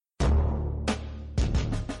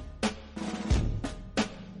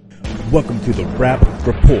Welcome to the Rap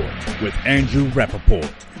Report with Andrew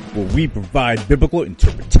Rappaport, where we provide biblical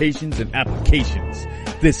interpretations and applications.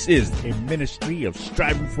 This is a ministry of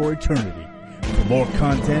striving for eternity. For more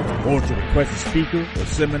content or to request a speaker or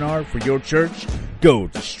seminar for your church, go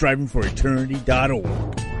to strivingforeternity.org.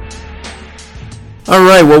 All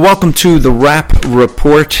right, well, welcome to the Rap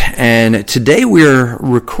Report, and today we're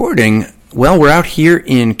recording. Well, we're out here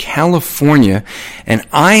in California, and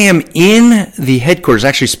I am in the headquarters,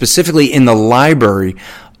 actually specifically in the library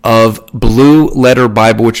of Blue Letter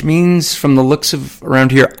Bible, which means from the looks of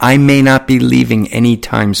around here, I may not be leaving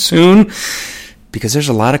anytime soon because there's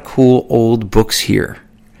a lot of cool old books here.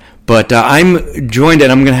 But I'm joined,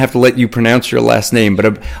 and I'm going to have to let you pronounce your last name,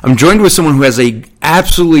 but I'm joined with someone who has a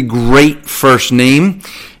absolutely great first name.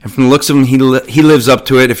 And from the looks of him, he lives up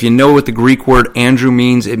to it. If you know what the Greek word Andrew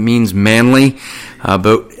means, it means manly.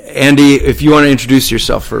 But Andy, if you want to introduce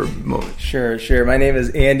yourself for a moment. Sure. My name is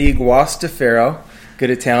Andy Guastafaro, good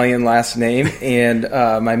Italian last name. And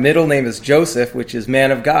my middle name is Joseph, which is man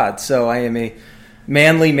of God. So I am a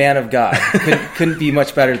manly man of God. Couldn't be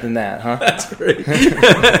much better than that, huh? That's great.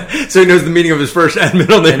 So he knows the meaning of his first and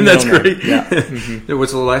middle name. That's great. Yeah. Mm-hmm.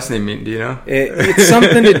 What's the last name mean? Do you know? It's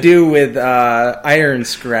something to do with iron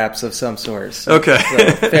scraps of some sort. So, okay.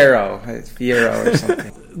 So Fiero or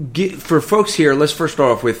something. For folks here, let's first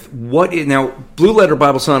start off with now, Blue Letter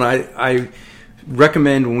Bible Son, I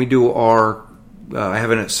recommend when we do our I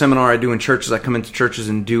have a seminar I do in churches. I come into churches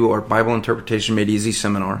and do our Bible Interpretation Made Easy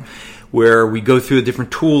seminar, where we go through the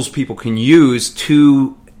different tools people can use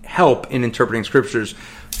to help in interpreting scriptures.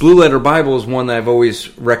 Blue Letter Bible is one that I've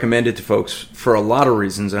always recommended to folks for a lot of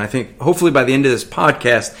reasons, and I think hopefully by the end of this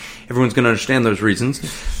podcast, everyone's going to understand those reasons.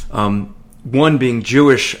 One being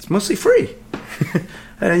Jewish, it's mostly free.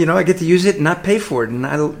 I get to use it and not pay for it,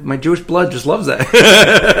 and my Jewish blood just loves that.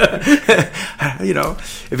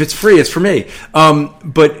 If it's free, it's for me.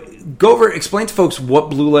 But go over, explain to folks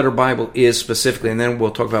what Blue Letter Bible is specifically, and then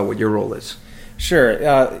we'll talk about what your role is.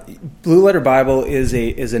 Sure. Blue Letter Bible is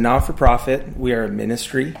a not-for-profit. We are a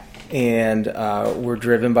ministry, and we're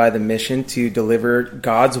driven by the mission to deliver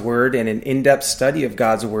God's Word and an in-depth study of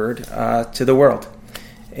God's Word to the world.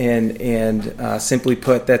 And simply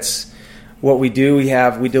put, that's what we do.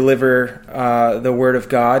 We deliver the Word of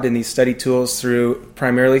God and these study tools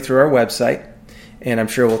primarily through our website, and I'm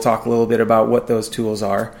sure we'll talk a little bit about what those tools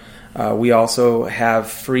are. We also have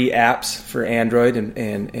free apps for Android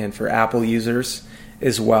and for Apple users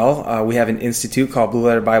as well. We have an institute called Blue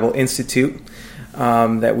Letter Bible Institute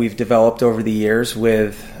that we've developed over the years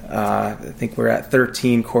with, I think we're at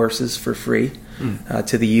 13 courses for free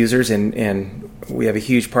to the users, and we have a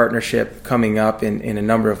huge partnership coming up in a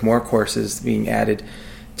number of more courses being added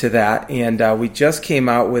to that. And we just came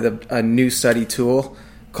out with a new study tool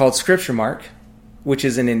called Scripture Mark, which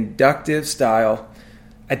is a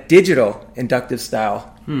digital inductive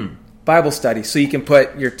style Bible study. So you can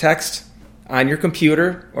put your text on your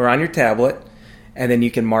computer or on your tablet, and then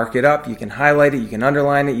you can mark it up, you can highlight it, you can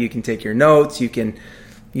underline it, you can take your notes, you can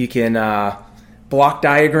block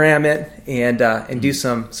diagram it, and do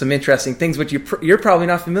some interesting things, which you're probably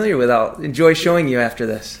not familiar with. I'll enjoy showing you after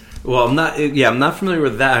this. Well, I'm not familiar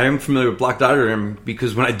with that. I am familiar with block diagram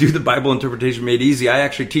because when I do the Bible Interpretation Made Easy, I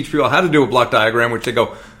actually teach people how to do a block diagram, which they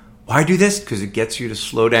go, why do this? Because it gets you to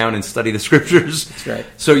slow down and study the scriptures. That's right.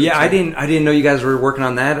 So yeah, I didn't know you guys were working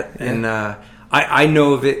on that, yeah. And I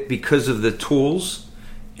know of it because of the tools,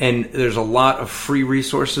 and there's a lot of free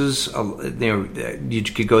resources. You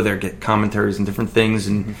could go there, get commentaries and different things,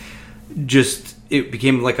 and just it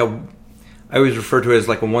became like I always refer to it as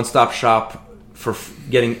like a one-stop shop for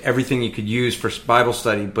getting everything you could use for Bible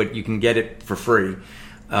study, but you can get it for free.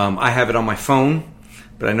 I have it on my phone,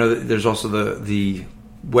 but I know that there's also the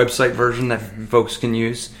website version that folks can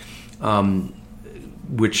use,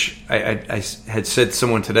 which I had said to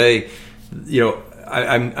someone today,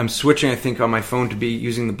 I'm switching, I think, on my phone to be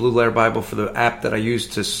using the Blue Letter Bible for the app that I use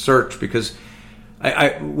to search, because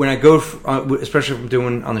when I go, especially if I'm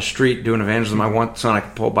doing on the street, doing evangelism, I want so I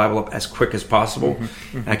can pull a Bible up as quick as possible.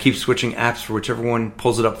 And I keep switching apps for whichever one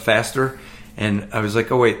pulls it up faster. And I was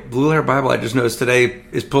like, oh wait, Blue Letter Bible, I just noticed today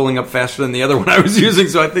is pulling up faster than the other one I was using.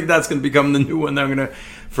 So I think that's going to become the new one that I'm going to,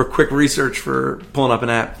 for quick research for pulling up an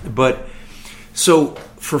app. But so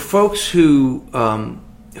for folks who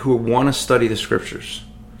want to study the scriptures,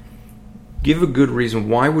 give a good reason.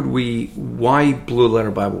 Why Blue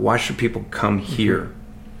Letter Bible? Why should people come here?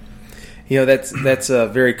 That's a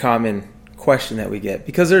very common question that we get,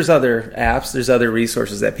 because there's other apps, there's other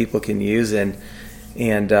resources that people can use, and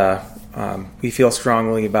we feel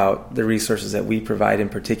strongly about the resources that we provide in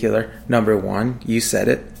particular. Number one, you said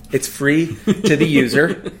it, It's free to the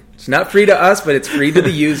user. It's not free to us, but it's free to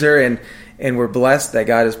the user, and we're blessed that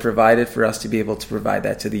God has provided for us to be able to provide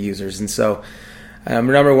that to the users. And so,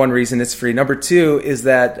 number one reason it's free. Number two is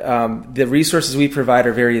that the resources we provide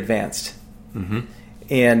are very advanced. Mm-hmm.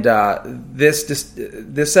 And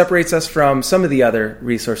this separates us from some of the other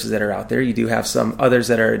resources that are out there. You do have some others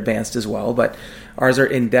that are advanced as well, but ours are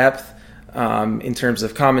in-depth in terms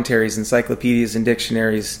of commentaries, encyclopedias, and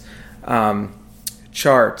dictionaries,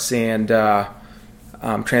 charts, and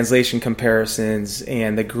translation comparisons,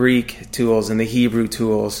 and the Greek tools and the Hebrew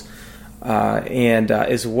tools, and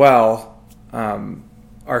as well,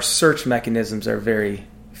 our search mechanisms are very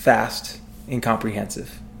fast and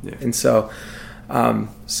comprehensive. Yeah. And so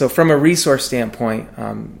from a resource standpoint,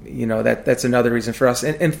 that's another reason for us.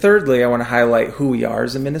 And thirdly, I want to highlight who we are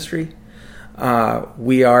as a ministry.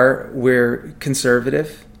 We're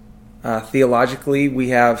conservative. Theologically,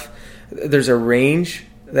 there's a range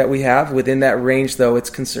that we have. Within that range, though, it's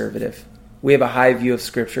conservative. We have a high view of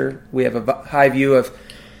Scripture. We have a high view of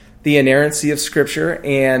the inerrancy of Scripture.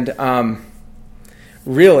 And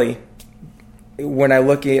really, when I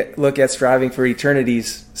look at Striving for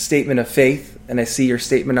Eternity's statement of faith, and I see your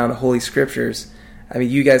statement on the Holy Scriptures, I mean,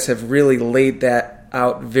 you guys have really laid that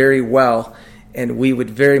out very well, and we would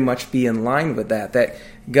very much be in line with that. That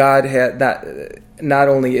God had not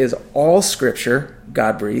only is all Scripture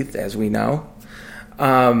God-breathed, as we know,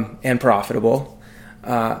 and profitable,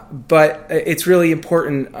 but it's really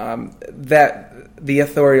important that the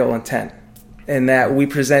authorial intent, and that we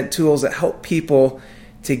present tools that help people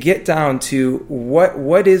to get down to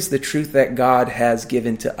what is the truth that God has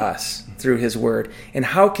given to us through His Word, and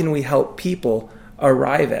how can we help people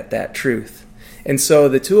arrive at that truth. And so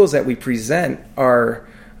the tools that we present are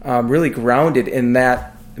really grounded in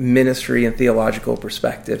that ministry and theological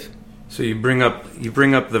perspective. So you bring up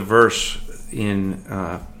the verse in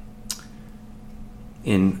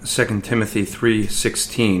 2 Timothy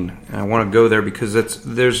 3:16. I want to go there because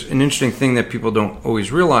there's an interesting thing that people don't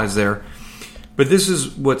always realize there. But this is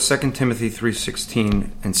what 2 Timothy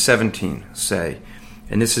 3:16 and 17 say.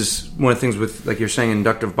 And this is one of the things with, like you're saying,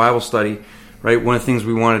 inductive Bible study, right? One of the things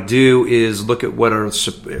we want to do is look at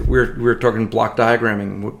we're talking block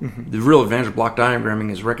diagramming. Mm-hmm. The real advantage of block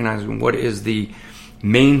diagramming is recognizing what is the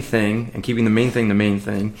main thing and keeping the main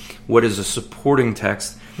thing. What is a supporting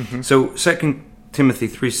text? Mm-hmm. So 2 Timothy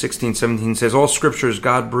 3:16, 17 says, all Scripture is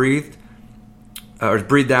God-breathed, is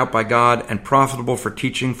breathed out by God, and profitable for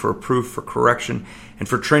teaching, for reproof, for correction, and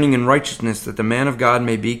for training in righteousness, that the man of God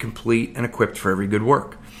may be complete and equipped for every good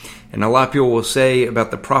work. And a lot of people will say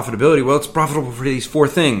about the profitability, well, it's profitable for these four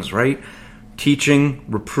things, right? Teaching,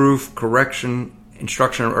 reproof, correction,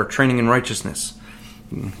 instruction, or training in righteousness.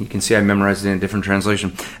 You can see I memorized it in a different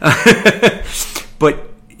translation. But,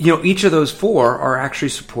 each of those four are actually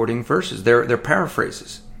supporting verses. They're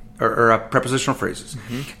paraphrases or prepositional phrases.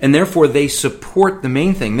 Mm-hmm. And therefore, they support the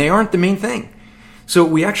main thing. They aren't the main thing. So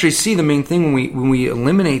we actually see the main thing when we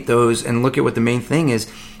eliminate those and look at what the main thing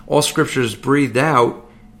is. All Scripture is breathed out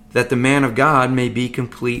that the man of God may be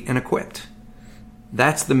complete and equipped.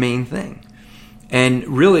 That's the main thing. And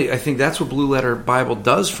really, I think that's what Blue Letter Bible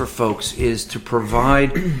does for folks, is to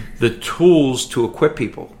provide the tools to equip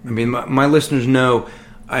people. I mean, my listeners know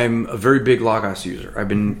I'm a very big Logos user. I've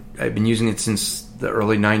been using it since the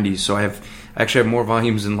early 90s, so I actually have more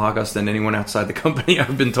volumes in Logos than anyone outside the company,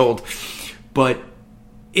 I've been told. But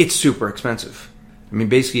it's super expensive. I mean,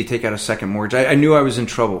 basically, you take out a second mortgage. I knew I was in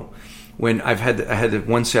trouble when I had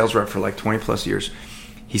one sales rep for like 20 plus years.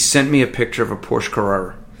 He sent me a picture of a Porsche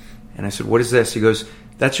Carrera. And I said, what is this? He goes,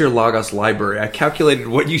 that's your Logos library. I calculated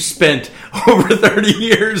what you spent over 30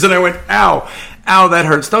 years. And I went, ow, that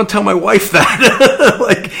hurts. Don't tell my wife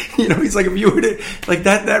that. He's like, if you would, like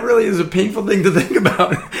that really is a painful thing to think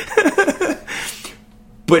about.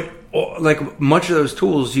 But like much of those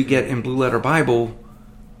tools you get in Blue Letter Bible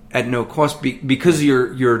at no cost because of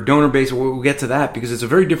your donor base. We'll get to that because it's a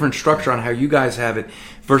very different structure on how you guys have it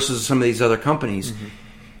versus some of these other companies. Mm-hmm.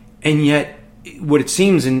 And yet, what it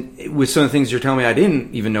seems, and with some of the things you're telling me I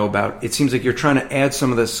didn't even know about, it seems like you're trying to add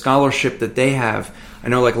some of the scholarship that they have. I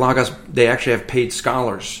know like Logos, they actually have paid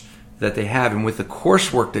scholars that they have. And with the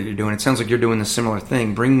coursework that you're doing, it sounds like you're doing a similar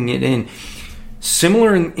thing, bringing it in.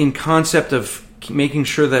 Similar in concept of making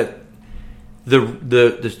sure that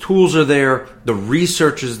the tools are there, the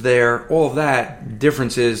research is there, all of that.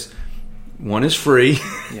 Difference is one is free,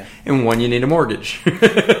 and one you need a mortgage.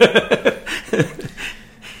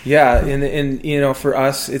 Yeah, and for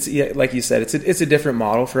us, it's like you said, it's a different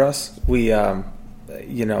model for us. We,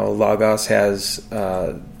 Logos has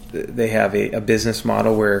they have a business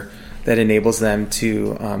model where that enables them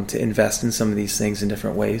to invest in some of these things in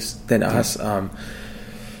different ways than us.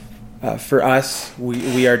 For us,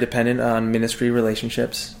 we are dependent on ministry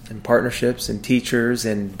relationships and partnerships and teachers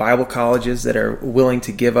and Bible colleges that are willing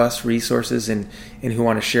to give us resources and who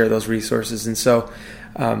want to share those resources. And so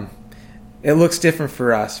it looks different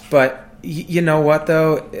for us. But you know what,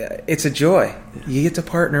 though? It's a joy. You get to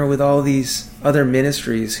partner with all these other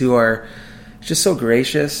ministries who are just so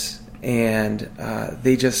gracious, and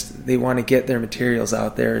they want to get their materials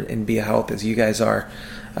out there and be a help, as you guys are,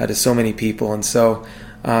 to so many people. And so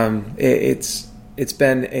it's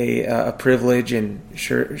been a privilege and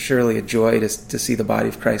surely a joy to see the body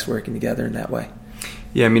of Christ working together in that way.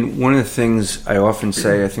 Yeah, I mean, one of the things I often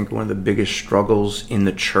say, I think one of the biggest struggles in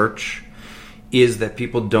the church is that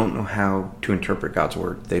people don't know how to interpret God's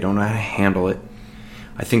word. They don't know how to handle it.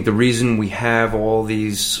 I think the reason we have all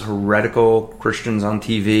these heretical Christians on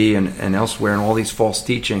TV and elsewhere and all these false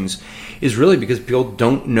teachings is really because people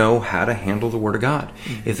don't know how to handle the Word of God.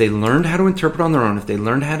 Mm-hmm. If they learned how to interpret on their own, if they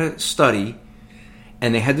learned how to study,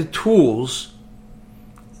 and they had the tools,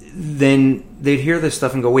 then they'd hear this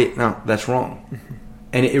stuff and go, wait, no, that's wrong. Mm-hmm.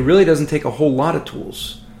 And it really doesn't take a whole lot of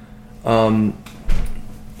tools.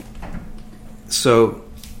 So,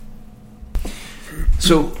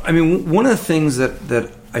 I mean, one of the things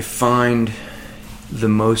that I find the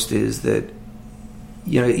most is that,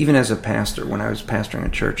 you know, even as a pastor, when I was pastoring a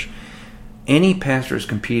church, any pastor is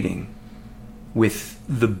competing with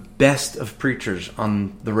the best of preachers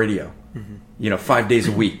on the radio, mm-hmm. 5 days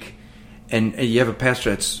a week. And you have a pastor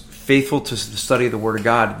that's faithful to the study of the Word of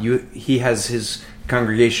God. He has his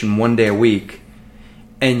congregation 1 day a week,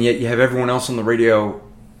 and yet you have everyone else on the radio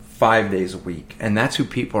 5 days a week, and that's who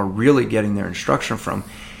people are really getting their instruction from.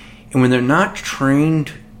 And when they're not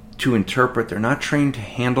trained to interpret, they're not trained to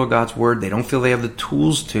handle God's word, they don't feel they have the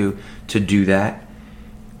tools to do that,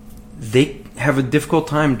 they have a difficult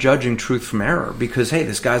time judging truth from error because, hey,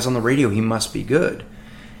 this guy's on the radio, he must be good.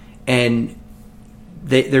 And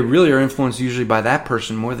they really are influenced usually by that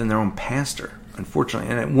person more than their own pastor,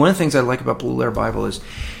 unfortunately. And one of the things I like about Blue Letter Bible is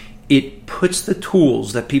it puts the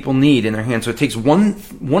tools that people need in their hands. So it takes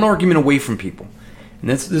one argument away from people. And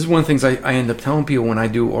this is one of the things I end up telling people when I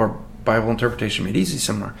do our Bible Interpretation Made Easy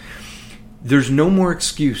seminar. There's no more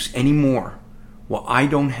excuse anymore. Well, I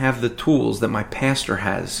don't have the tools that my pastor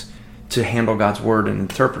has to handle God's word and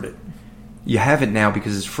interpret it. You have it now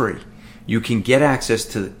because it's free. You can get access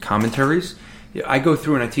to the commentaries. I go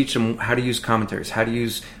through and I teach them how to use commentaries, how to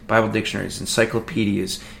use Bible dictionaries,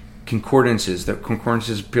 encyclopedias, concordances. That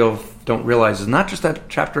concordances people don't realize is not just that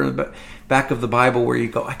chapter in the back of the Bible where you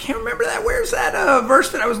go, I can't remember that. Where's that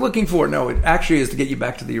verse that I was looking for? No, it actually is to get you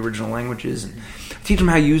back to the original languages and teach them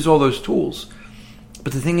how to use all those tools.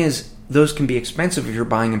 But the thing is, those can be expensive if you're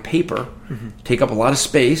buying in paper, take up a lot of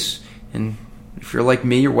space, and if you're like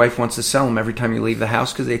me, your wife wants to sell them every time you leave the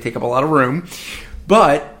house because they take up a lot of room.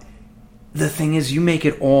 But the thing is, you make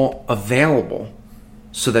it all available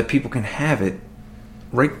so that people can have it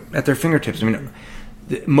right at their fingertips. I mean,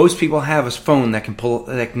 most people have a phone that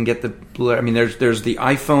can get the Blue. I mean, there's the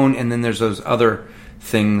iPhone, and then there's those other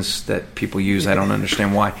things that people use. I don't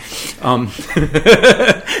understand why.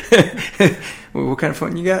 What kind of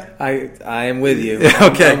phone you got? I am with you.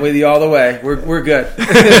 Okay, I'm with you all the way. We're good.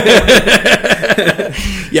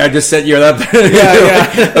 Yeah, I just set you up.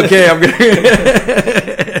 Yeah. Okay, I'm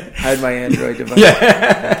gonna hide my Android device.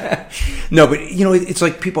 Yeah. No, but it's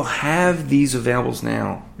like people have these availables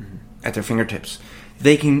now at their fingertips.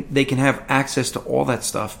 They can have access to all that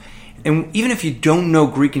stuff. And even if you don't know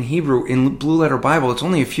Greek and Hebrew, in Blue Letter Bible, it's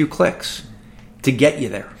only a few clicks to get you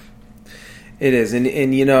there. It is.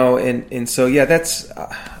 And so, yeah, that's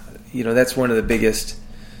one of the biggest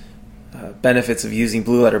benefits of using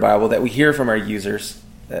Blue Letter Bible that we hear from our users.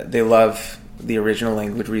 They love the original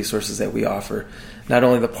language resources that we offer. Not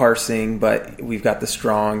only the parsing, but we've got the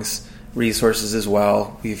Strong's resources as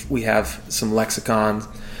well. We have some lexicons,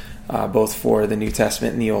 both for the New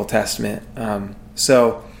Testament and the Old Testament. And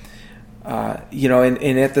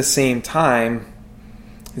at the same time,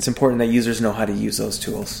 it's important that users know how to use those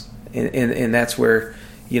tools. And that's where,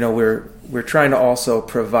 we're trying to also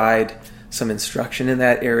provide some instruction in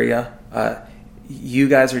that area. You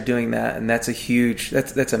guys are doing that, and that's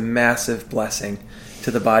a massive blessing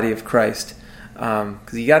to the body of Christ.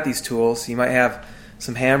 Because you got these tools, you might have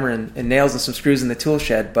some hammer and nails and some screws in the tool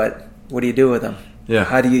shed, but what do you do with them? Yeah.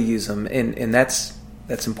 How do you use them? And that's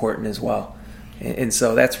important as well. And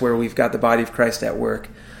so that's where we've got the body of Christ at work.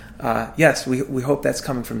 Yes, we hope that's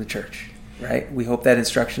coming from the church, right? We hope that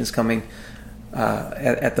instruction is coming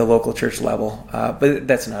at the local church level, but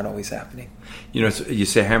that's not always happening. You know, you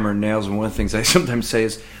say hammer and nails, and one of the things I sometimes say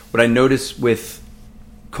is what I notice with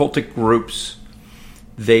cultic groups,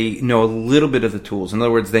 they know a little bit of the tools. In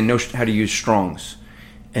other words, they know how to use Strong's,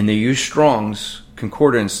 and they use Strong's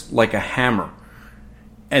concordance like a hammer,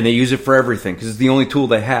 and they use it for everything because it's the only tool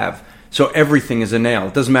they have. So everything is a nail.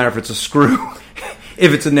 It doesn't matter if it's a screw,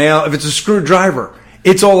 if it's a nail, if it's a screwdriver.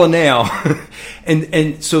 It's all a nail.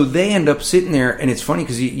 and so they end up sitting there, and it's funny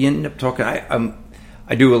because you end up talking.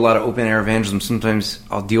 I do a lot of open air evangelism. Sometimes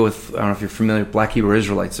I'll deal with, I don't know if you're familiar with Black Hebrew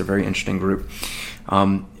Israelites. They're a very interesting group.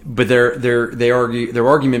 But their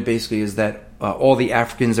argument basically is that all the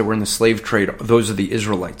Africans that were in the slave trade, those are the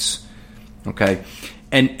Israelites. Okay?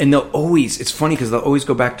 And they'll always, it's funny because they'll always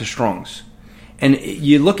go back to Strong's. And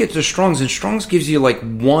you look at the Strong's, and Strong's gives you like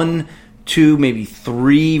 1, 2, maybe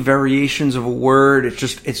 3 variations of a word.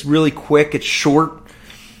 It's really quick. It's short.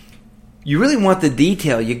 You really want the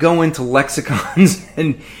detail. You go into lexicons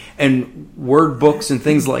and word books and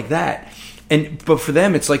things like that. But for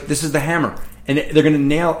them, it's like, this is the hammer. And they're going to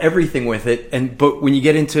nail everything with it. But when you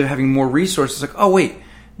get into having more resources, it's like, oh, wait,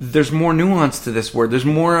 there's more nuance to this word. There's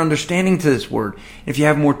more understanding to this word. If you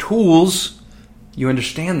have more tools, you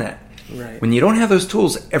understand that. Right. When you don't have those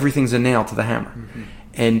tools, everything's a nail to the hammer. Mm-hmm.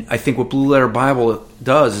 And I think what Blue Letter Bible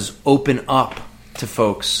does is open up to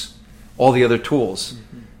folks all the other tools.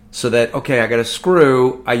 Mm-hmm. So that, okay, I got a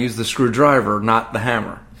screw, I use the screwdriver, not the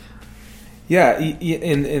hammer. Yeah,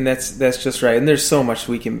 and that's just right. And there's so much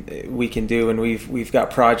we can do, and we've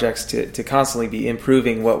got projects to constantly be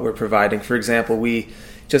improving what we're providing. For example, we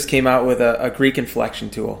just came out with a Greek inflection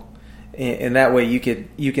tool, and that way you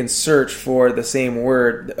can search for the same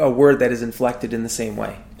word, a word that is inflected in the same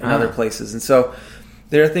way in other places. And so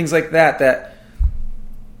there are things like that.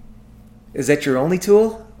 Is that your only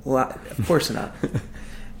tool? Well, of course not.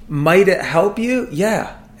 Might it help you?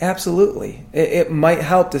 Yeah, absolutely. It might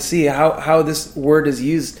help to see how this word is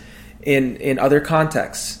used in other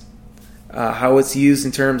contexts, how it's used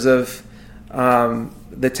in terms of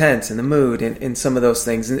the tense and the mood and some of those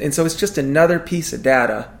things. And so it's just another piece of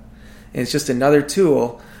data, and it's just another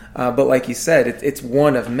tool. But like you said, it's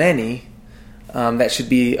one of many that should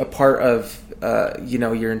be a part of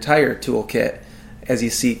your entire toolkit as you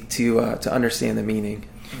seek to understand the meaning.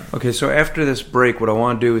 Okay, so after this break, what I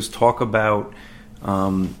want to do is talk about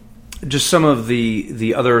just some of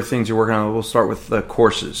the other things you're working on. We'll start with the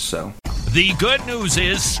courses. So the good news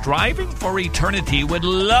is Striving for Eternity would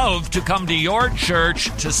love to come to your church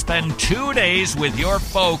to spend 2 days with your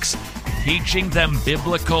folks teaching them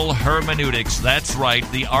biblical hermeneutics. That's right,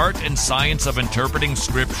 the art and science of interpreting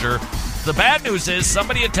Scripture. The bad news is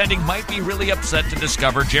somebody attending might be really upset to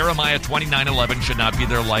discover Jeremiah 29:11 should not be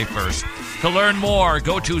their life verse. To learn more,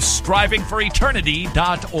 go to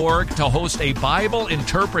strivingforeternity.org to host a Bible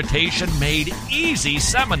interpretation made easy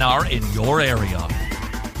seminar in your area.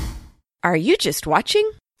 Are you just watching?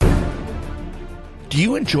 Do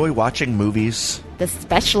you enjoy watching movies? The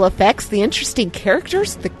special effects, the interesting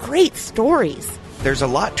characters, the great stories. There's a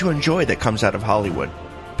lot to enjoy that comes out of Hollywood.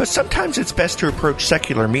 But sometimes it's best to approach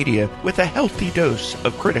secular media with a healthy dose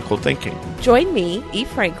of critical thinking. Join me, E.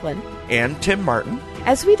 Franklin, and Tim Martin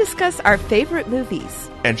as we discuss our favorite movies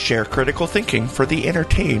and share critical thinking for the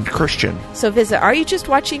entertained Christian. So visit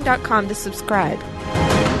areyoujustwatching.com to subscribe.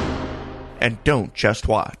 And don't just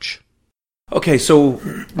watch. Okay, so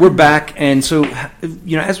we're back, and so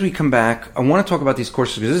as we come back, I want to talk about these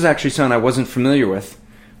courses because this is actually something I wasn't familiar with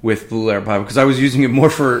Blue Letter Bible because I was using it more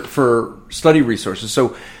for study resources.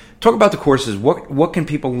 So talk about the courses. What can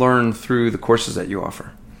people learn through the courses that you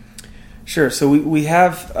offer? Sure. So we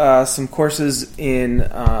have some courses in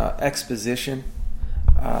exposition.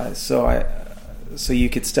 So you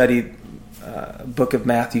could study Book of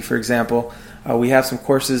Matthew, for example. We have some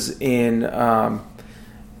courses in kind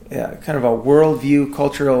of a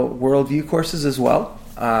cultural worldview courses as well.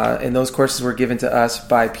 And those courses were given to us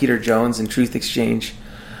by Peter Jones in Truth Exchange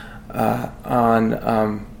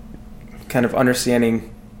on kind of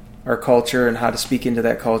understanding our culture and how to speak into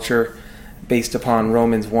that culture based upon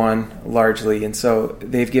Romans 1 largely. And so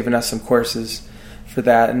they've given us some courses for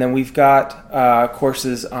that. And then we've got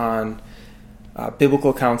courses on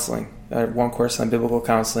biblical counseling, one course on biblical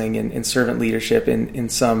counseling and servant leadership in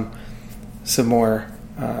some more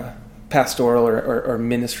pastoral or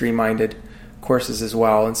ministry-minded courses as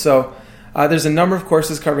well. And so there's a number of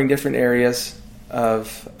courses covering different areas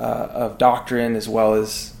of doctrine as well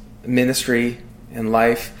as ministry and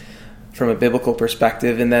life from a biblical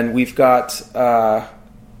perspective. And then we've got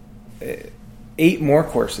 8 more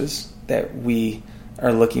courses that we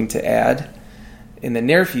are looking to add. in the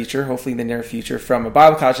near future, hopefully in the near future, from a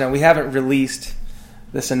Bible college. Now, we haven't released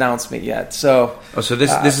this announcement yet, so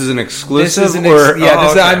this is an exclusive,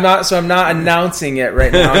 okay. I'm not announcing it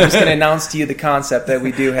right now. I'm just going to announce to you the concept that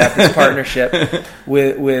we do have this partnership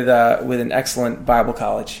with an excellent Bible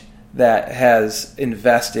college that has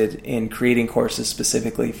invested in creating courses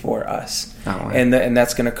specifically for us, and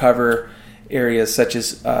that's going to cover areas such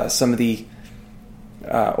as some of the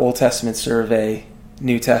Old Testament survey,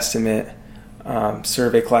 New Testament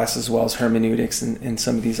survey classes, as well as hermeneutics and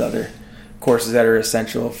some of these other courses that are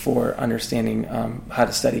essential for understanding how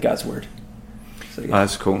to study God's Word. So, yeah.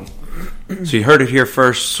 That's cool. So you heard it here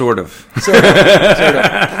first, sort of. Sort of.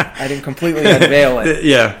 I didn't completely unveil it.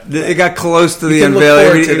 Yeah, it got close to the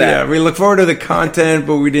unveiling. We look forward to the content,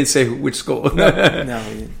 but we didn't say which school. No, we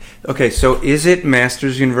didn't. Okay, so is it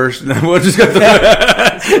Masters University? We'll just go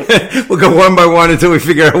we'll go one by one until we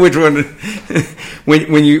figure out which one.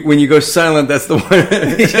 When you go silent, that's the one.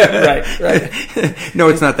 Yeah, right. No,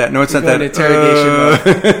 it's not that. No, it's not that.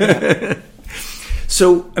 Interrogation mode.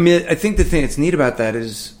 So, I mean, I think the thing that's neat about that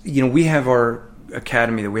is, we have our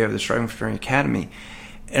academy, that we have the Striving for Eternity Academy,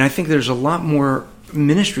 and I think there's a lot more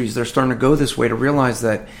ministries that are starting to go this way to realize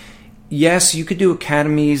that, yes, you could do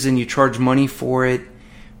academies and you charge money for it,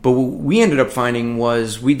 but what we ended up finding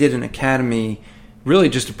was we did an academy really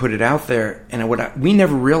just to put it out there, and what we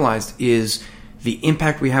never realized is the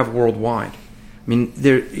impact we have worldwide. I mean,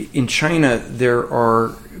 in China, there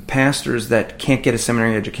are pastors that can't get a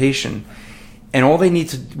seminary education, and all they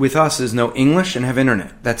need with us is know English and have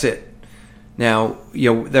internet. That's it. Now,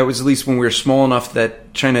 that was at least when we were small enough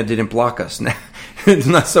that China didn't block us. Now, it's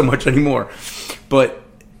not so much anymore. But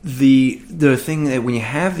the thing that when you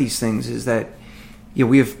have these things is that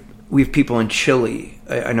we have people in Chile.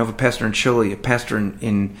 I know of a pastor in Chile, a pastor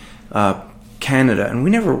in Canada, and we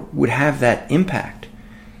never would have that impact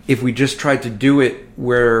if we just tried to do it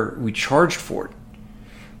where we charged for it.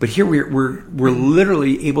 But here we're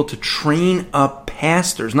literally able to train up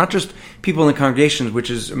pastors, not just people in the congregations, which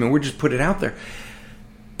is, we're just put it out there.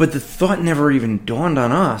 But the thought never even dawned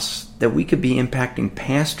on us that we could be impacting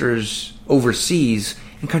pastors overseas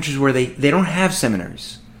in countries where they don't have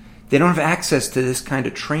seminaries. They don't have access to this kind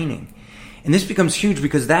of training. And this becomes huge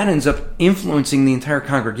because that ends up influencing the entire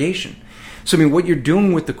congregation. So, what you're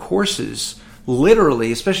doing with the courses,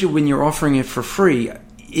 literally, especially when you're offering it for free,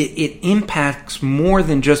 it impacts more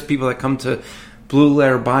than just people that come to Blue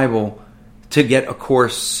Letter Bible to get a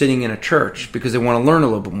course sitting in a church because they want to learn a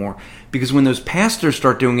little bit more. Because when those pastors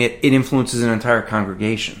start doing it, it influences an entire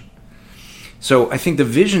congregation. So I think the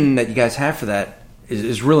vision that you guys have for that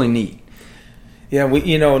is really neat. Yeah,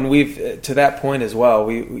 and we've to that point as well.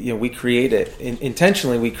 We create it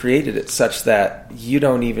intentionally. We created it such that you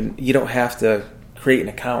don't have to create an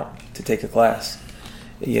account to take a class.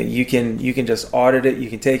 You can just audit it. You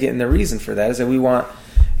can take it, and the reason for that is that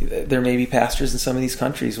there may be pastors in some of these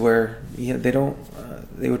countries where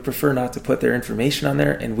they would prefer not to put their information on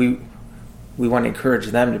there, and we want to encourage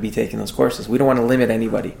them to be taking those courses. We don't want to limit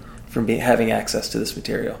anybody from having access to this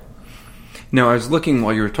material. No, I was looking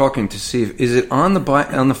while you were talking to see is it on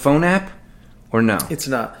the phone app or no? It's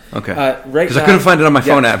not. Okay. Because I couldn't find it on my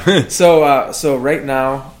phone app. So right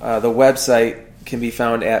now the website can be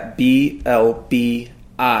found at blbi.org.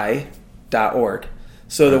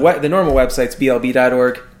 So the normal website's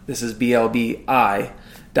blb.org. This is blbi.org.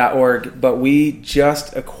 But we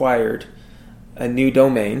just acquired a new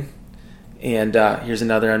domain, and here's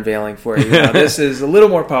another unveiling for you. Now, this is a little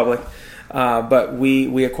more public. But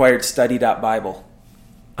we acquired study.bible.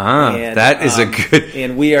 That is a good...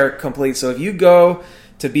 And we are complete. So if you go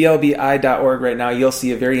to blbi.org right now, you'll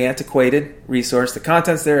see a very antiquated resource. The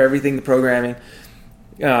content's there, everything, the programming.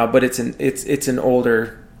 But it's an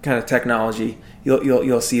older kind of technology.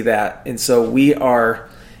 You'll see that. And so we are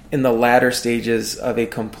in the latter stages of a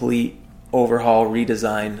complete overhaul,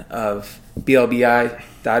 redesign of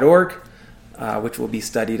blbi.org, which will be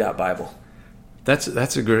study.bible.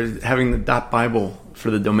 That's a good, having the .bible for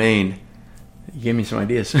the domain. You gave me some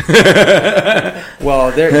ideas.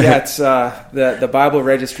 Well, that's the Bible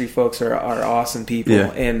Registry folks are awesome people,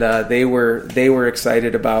 yeah. And they were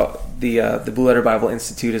excited about the Blue Letter Bible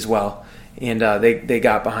Institute as well, and they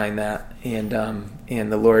got behind that, and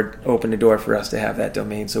the Lord opened the door for us to have that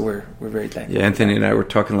domain, so we're very thankful. Yeah, Anthony and I were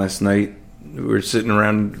talking last night. We were sitting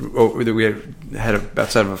around. We had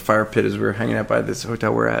outside of a fire pit as we were hanging out by this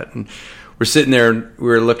hotel we're at, and we're sitting there and we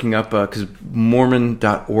were looking up because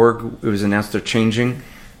Mormon.org, it was announced they're changing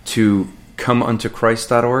to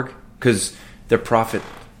comeuntoChrist.org because their prophet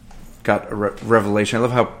got a revelation. I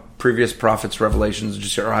love how previous prophets' revelations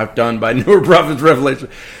just are outdone by newer prophets' revelations.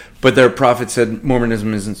 But their prophet said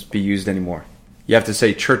Mormonism isn't to be used anymore. You have to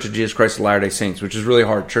say Church of Jesus Christ of Latter-day Saints, which is really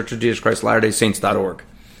hard. Church of Jesus Christ Latter-day-Saints.org.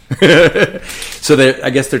 So I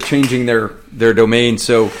guess they're changing their domain.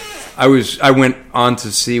 So I went on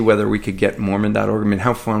to see whether we could get Mormon.org. I mean,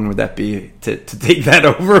 how fun would that be to take that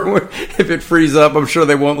over if it frees up? I'm sure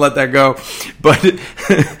they won't let that go. But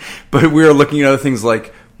we were looking at other things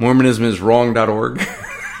like Mormonismiswrong.org.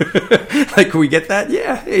 Like, can we get that?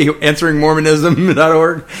 Yeah. Hey,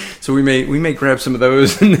 answeringmormonism.org. So we may grab some of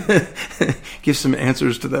those and give some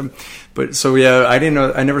answers to them. But so yeah, I didn't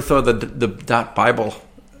know. I never thought of the .bible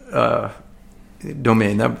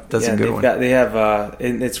domain. That's a good one. They have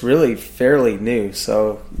and it's really fairly new.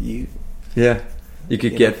 So you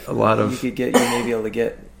could get a lot of. You may be able to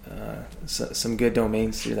get some good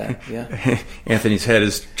domains through that. Yeah. Anthony's head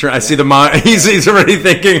is. I see he's already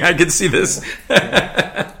thinking. I can see this.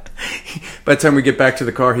 By the time we get back to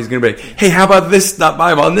the car, he's going to be, hey, how about this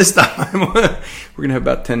 .bible and this .bible? We're going to have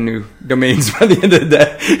about 10 new domains by the end of the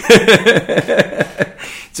day.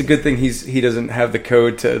 It's a good thing he doesn't have the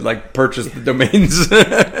code to like purchase the domains.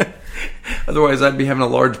 Otherwise, I'd be having a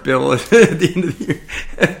large bill at the end of the year.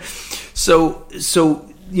 So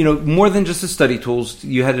more than just the study tools,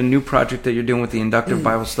 you had a new project that you're doing with the Inductive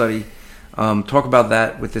Bible Study. Talk about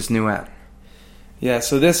that with this new app. Yeah,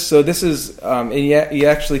 so this is, and you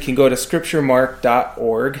actually can go to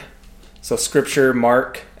scripturemark.org. So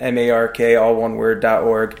scripturemark, M-A-R-K, all one word,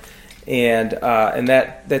 .org. And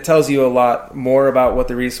that tells you a lot more about what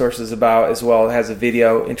the resource is about, as well. It has a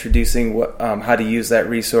video introducing how to use that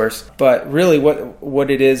resource. But really,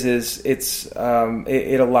 what it is it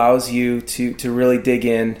allows you to really dig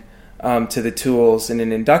in to the tools in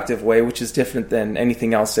an inductive way, which is different than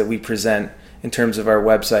anything else that we present in terms of our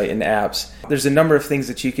website and apps. There's a number of things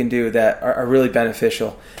that you can do that are really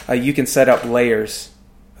beneficial. You can set up layers.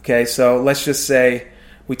 Okay, so let's just say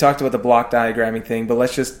we talked about the block diagramming thing, but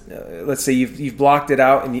let's say you've blocked it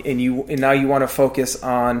out and now you want to focus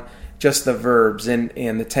on just the verbs and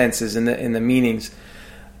the tenses and the meanings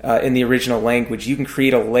in the original language. You can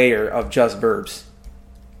create a layer of just verbs.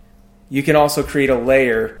 You can also create a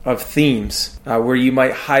layer of themes where you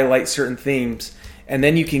might highlight certain themes. And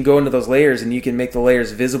then you can go into those layers and you can make the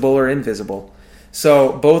layers visible or invisible.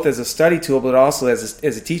 So both as a study tool, but also as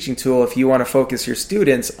a teaching tool, if you want to focus your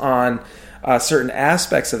students on certain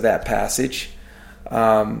aspects of that passage,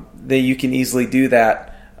 then you can easily do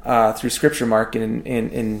that through Scripture Mark.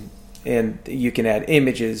 And you can add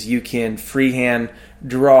images, you can freehand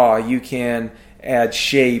draw, you can add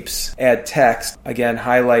shapes, add text, again,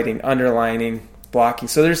 highlighting, underlining, blocking.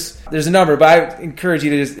 So there's a number, but I encourage you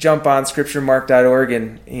to just jump on scripturemark.org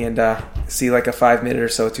and see like a 5-minute or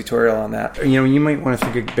so tutorial on that. You might want to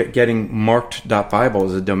think of getting marked.bible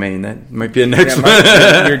as a domain. That might be a next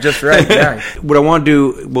one. You're just right. Yeah. What I want to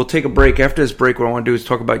do, we'll take a break. After this break, what I want to do is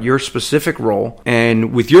talk about your specific role.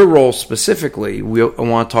 And with your role specifically, I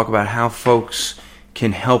want to talk about how folks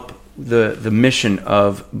can help the mission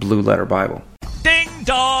of Blue Letter Bible. Ding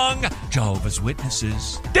dong! Jehovah's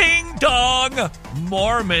Witnesses. Ding dong!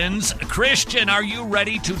 Mormons. Christian, are you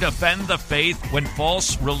ready to defend the faith when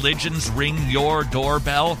false religions ring your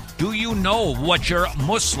doorbell? Do you know what your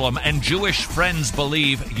Muslim and Jewish friends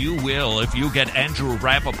believe? You will if you get Andrew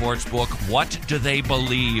Rappaport's book, What Do They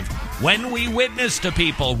Believe? When we witness to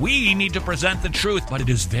people, we need to present the truth, but it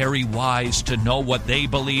is very wise to know what they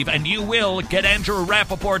believe, and you will get Andrew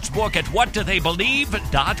Rappaport's book at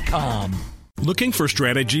whatdotheybelieve.com. Looking for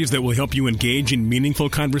strategies that will help you engage in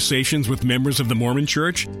meaningful conversations with members of the Mormon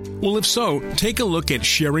Church? Well, if so, take a look at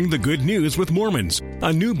Sharing the Good News with Mormons,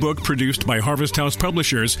 a new book produced by Harvest House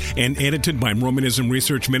Publishers and edited by Mormonism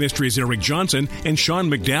Research Ministries' Eric Johnson and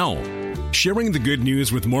Sean McDowell. Sharing the Good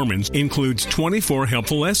News with Mormons includes 24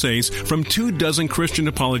 helpful essays from 24 Christian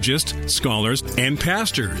apologists, scholars, and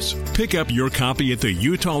pastors. Pick up your copy at the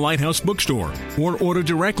Utah Lighthouse Bookstore or order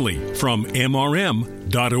directly from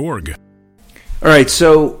mrm.org. All right,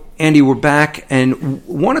 so Andy, we're back and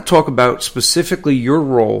want to talk about specifically your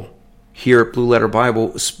role here at Blue Letter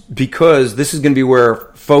Bible, because this is going to be where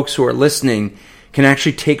folks who are listening can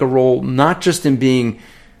actually take a role, not just in being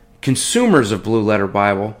consumers of Blue Letter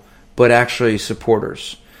Bible, but actually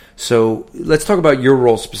supporters. So let's talk about your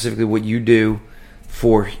role specifically, what you do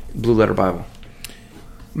for Blue Letter Bible.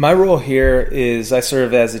 My role here is I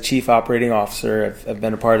serve as the Chief Operating Officer. I've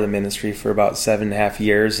been a part of the ministry for about 7.5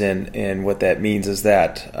 years, and what that means is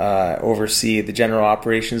that oversee the general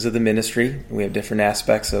operations of the ministry. We have different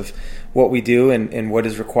aspects of what we do and what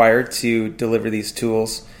is required to deliver these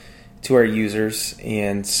tools to our users,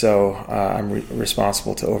 and so I'm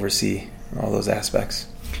responsible to oversee all those aspects.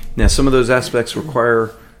 Now, some of those aspects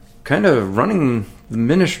require kind of running the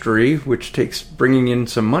ministry, which takes bringing in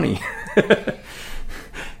some money.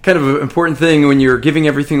 kind of an important thing when you're giving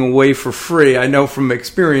everything away for free. I know from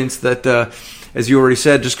experience that, as you already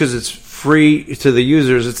said, just because it's free to the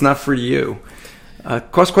users, it's not free to you.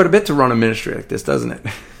 It costs quite a bit to run a ministry like this, doesn't it?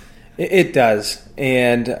 It does,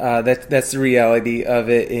 and that's the reality of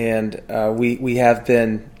it. And we have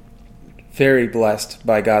been very blessed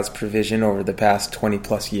by God's provision over the past 20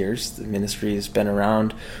 plus years. The ministry has been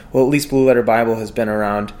around. Well, at least Blue Letter Bible has been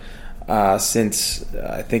around since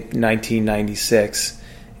I think 1996,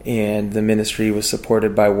 and the ministry was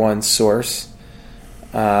supported by one source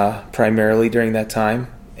primarily during that time,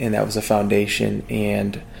 and that was a foundation.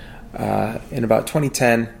 And in about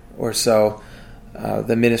 2010 or so,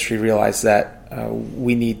 the ministry realized that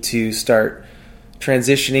we need to start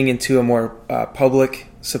transitioning into a more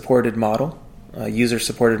public-supported model,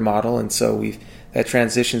 user-supported model, and so that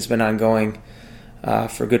transition's been ongoing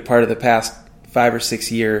for a good part of the past 5 or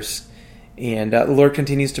 6 years, and the Lord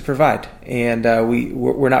continues to provide. And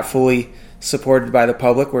we're not fully supported by the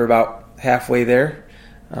public; we're about halfway there,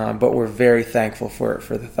 but we're very thankful for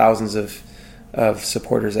the thousands of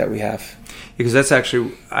supporters that we have. Because that's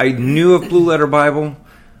actually, I knew of Blue Letter Bible.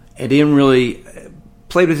 I didn't really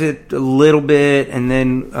played with it a little bit, and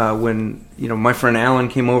then when my friend Alan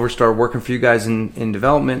came over, started working for you guys in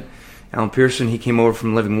development. Alan Pearson, he came over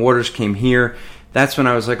from Living Waters, came here. That's when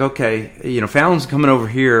I was like, okay, if Alan's coming over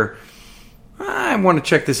here, I want to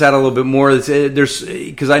check this out a little bit more.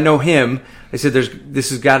 Because I know him. I said, this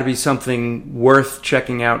has got to be something worth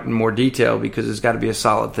checking out in more detail, because it's got to be a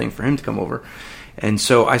solid thing for him to come over. And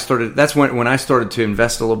so that's when I started to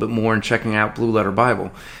invest a little bit more in checking out Blue Letter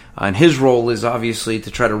Bible. And his role is obviously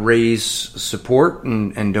to try to raise support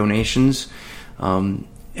and donations.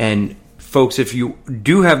 And folks, if you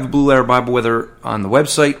do have the Blue Letter Bible, whether on the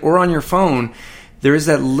website or on your phone, there is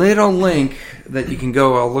that little link that you can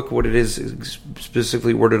go. I'll look what it is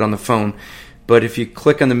specifically worded on the phone. But if you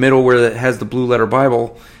click on the middle where it has the Blue Letter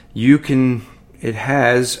Bible, it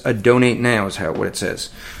has a donate now is what it says.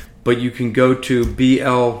 But you can go to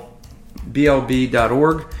blb.org,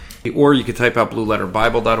 or you can type out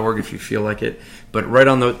blueletterbible.org if you feel like it. But right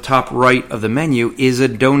on the top right of the menu is a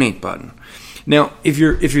donate button. Now, if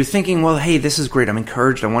you're thinking, well, hey, this is great, I'm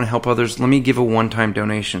encouraged, I want to help others, let me give a one-time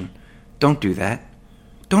donation. Don't do that.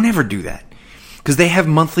 Don't ever do that, because they have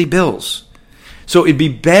monthly bills. So it'd be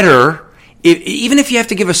better, even if you have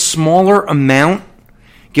to give a smaller amount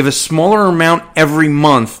every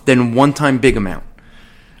month than one-time big amount.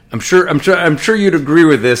 I'm sure you'd agree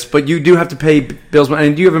with this, but you do have to pay bills.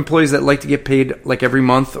 And do you have employees that like to get paid like every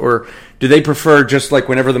month, or do they prefer just like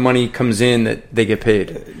whenever the money comes in that they get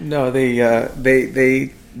paid? No, they have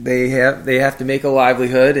to make a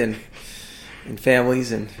livelihood and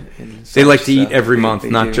families and they like to eat every month,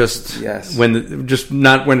 not just when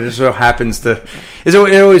it so happens to. It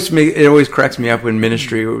always cracks me up when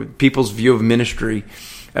ministry, people's view of ministry.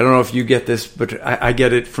 I don't know if you get this, but I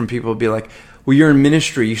get it from people who be like, well, you're in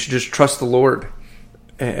ministry, you should just trust the Lord.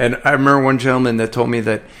 And I remember one gentleman that told me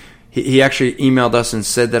that he actually emailed us and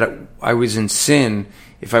said that I was in sin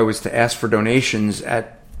if I was to ask for donations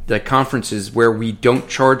at the conferences where we don't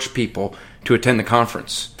charge people to attend the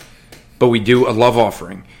conference, but we do a love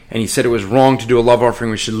offering. And he said it was wrong to do a love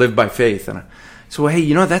offering, we should live by faith. And so,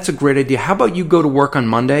 hey, that's a great idea. How about you go to work on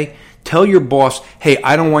Monday, tell your boss, hey,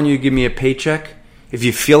 I don't want you to give me a paycheck. If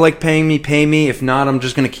you feel like paying me, pay me. If not, I'm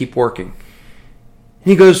just going to keep working. And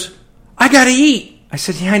he goes, I got to eat. I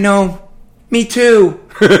said, yeah, I know. Me too.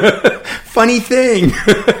 Funny thing.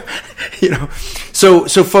 So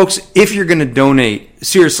folks, if you're going to donate,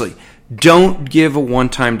 seriously, don't give a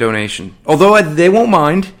one-time donation. Although they won't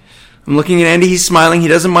mind. I'm looking at Andy. He's smiling. He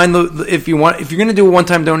doesn't mind. If you're going to do a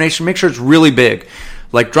one-time donation, make sure it's really big.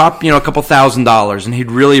 Like drop, a couple $1,000s, and he'd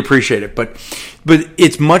really appreciate it. But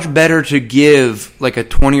it's much better to give like a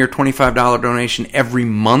 $20 or $25 donation every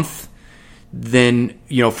month than,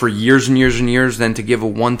 for years and years and years, than to give a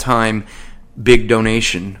one-time big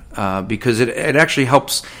donation, because it actually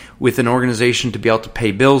helps with an organization to be able to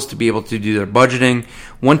pay bills, to be able to do their budgeting.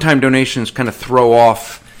 One-time donations kind of throw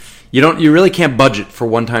off. You really can't budget for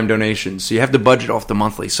one-time donations, so you have to budget off the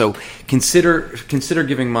monthly. So consider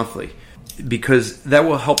giving monthly, because that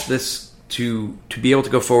will help this to be able to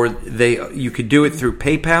go forward. You could do it through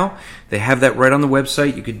PayPal. They have that right on the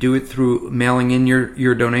website. You could do it through mailing in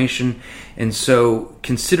your donation. And so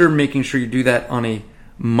consider making sure you do that on a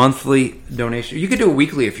monthly donation. You could do it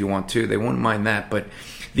weekly if you want to. They won't mind that. But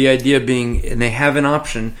the idea being, and they have an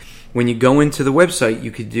option, when you go into the website,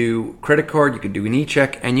 you could do credit card, you could do an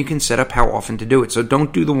e-check, and you can set up how often to do it. So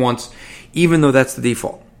don't do the once, even though that's the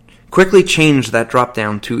default. Quickly change that drop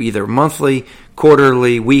down to either monthly,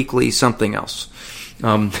 quarterly, weekly, something else.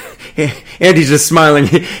 Andy's just smiling.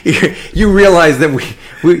 You realize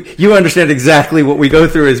that you understand exactly what we go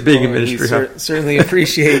through as being in ministry. We certainly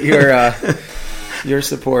appreciate your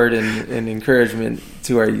support and encouragement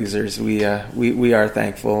to our users. We are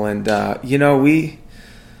thankful, and we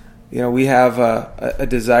have a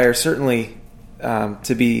desire certainly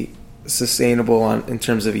to be sustainable in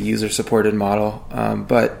terms of a user supported model,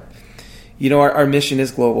 but our mission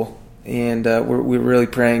is global, and we're really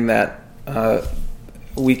praying that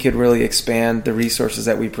we could really expand the resources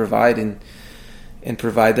that we provide and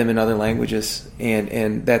provide them in other languages,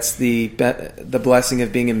 and that's the blessing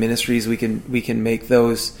of being in ministries. We can make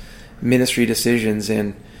those ministry decisions,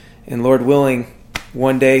 and Lord willing,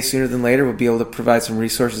 one day sooner than later we'll be able to provide some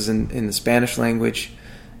resources in the Spanish language,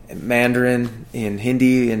 in Mandarin, in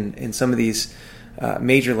Hindi, and in some of these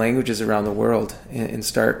major languages around the world, and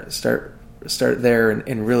start there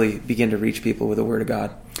and really begin to reach people with the Word of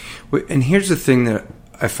God. And here's the thing that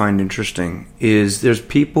I find interesting is there's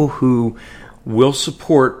people who will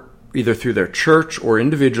support either through their church or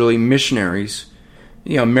individually missionaries,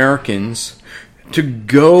 Americans, to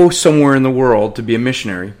go somewhere in the world to be a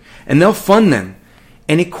missionary, and they'll fund them.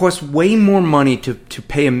 And it costs way more money to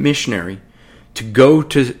pay a missionary to go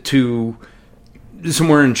to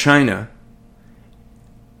somewhere in China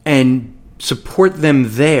and support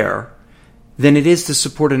them there than it is to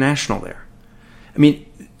support a national there. I mean,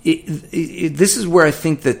 this is where I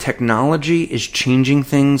think the technology is changing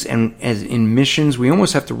things, and as in missions, we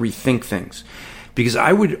almost have to rethink things. Because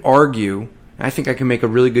I would argue, I think I can make a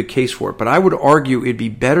really good case for it, but I would argue it'd be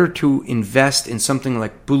better to invest in something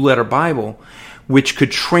like Blue Letter Bible, which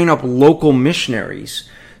could train up local missionaries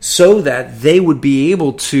so that they would be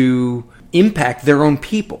able to impact their own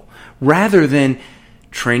people, rather than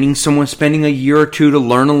training someone, spending a year or two to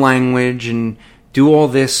learn a language and do all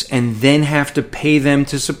this and then have to pay them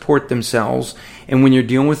to support themselves. And when you're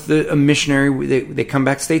dealing with a missionary, they come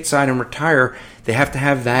back stateside and retire, they have to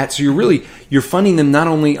have that. So you're funding them not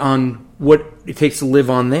only on what it takes to live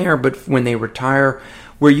on there, but when they retire,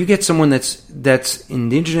 where you get someone that's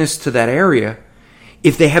indigenous to that area,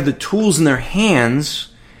 if they have the tools in their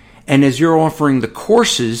hands, and as you're offering the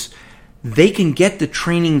courses, they can get the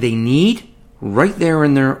training they need right there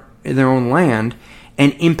in their own land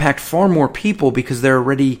and impact far more people because they're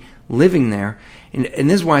already living there. And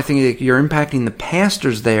this is why I think that you're impacting the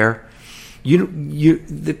pastors there.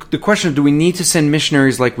 The question is, do we need to send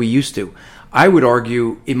missionaries like we used to? I would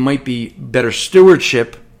argue it might be better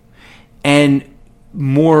stewardship and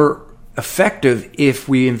more effective if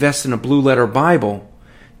we invest in a Blue Letter Bible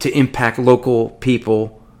to impact local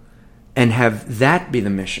people and have that be the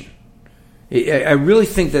mission. I really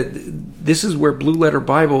think that this is where Blue Letter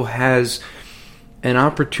Bible has an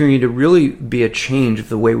opportunity to really be a change of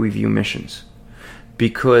the way we view missions,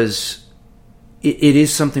 because it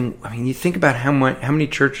is something. I mean, you think about how many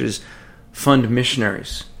churches fund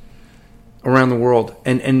missionaries around the world,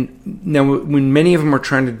 and now when many of them are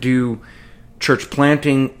trying to do church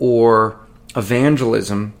planting or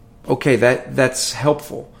evangelism, okay, that's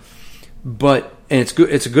helpful, but it's good.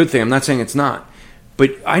 It's a good thing. I'm not saying it's not,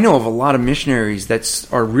 but I know of a lot of missionaries that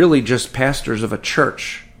are really just pastors of a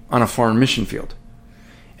church on a foreign mission field.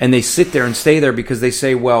 And they sit there and stay there because they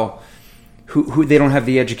say, well, who they don't have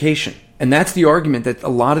the education. And that's the argument that a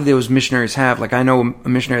lot of those missionaries have. Like, I know a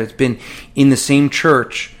missionary that's been in the same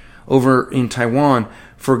church over in Taiwan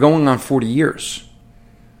for going on 40 years.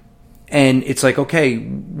 And it's like, okay,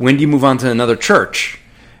 when do you move on to another church?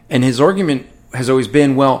 And his argument has always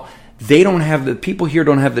been, well, the people here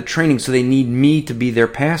don't have the training, so they need me to be their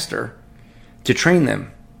pastor to train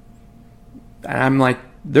them. And I'm like,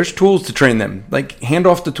 there's tools to train them. Like, hand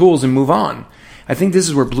off the tools and move on. I think this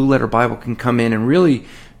is where Blue Letter Bible can come in and really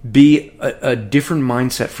be a different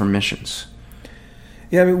mindset for missions.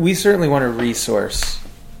 Yeah, I mean, we certainly want to resource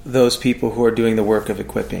those people who are doing the work of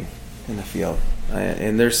equipping in the field.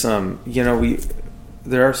 And there's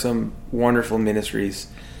there are some wonderful ministries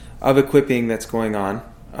of equipping that's going on,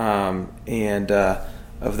 and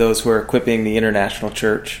of those who are equipping the international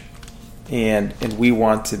church, and we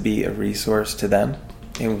want to be a resource to them.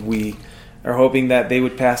 And we are hoping that they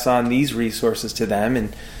would pass on these resources to them,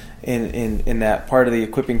 and in that part of the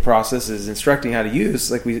equipping process is instructing how to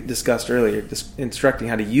use, like we discussed earlier, instructing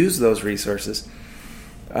how to use those resources,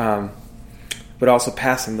 but also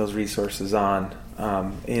passing those resources on.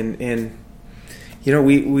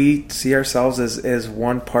 We see ourselves as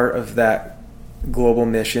one part of that global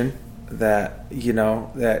mission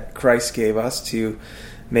that Christ gave us to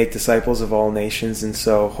make disciples of all nations. And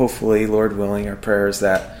so hopefully, Lord willing, our prayer is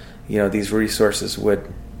that these resources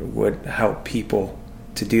would help people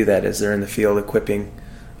to do that as they're in the field equipping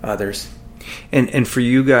others. And for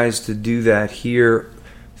you guys to do that here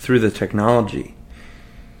through the technology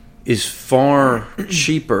is far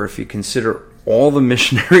cheaper if you consider all the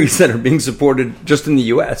missionaries that are being supported just in the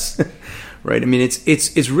U.S., right? I mean,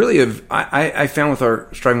 it's really I found with our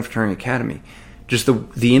Striving for Eternity Academy, just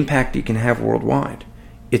the impact you can have worldwide.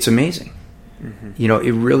 It's amazing. Mm-hmm.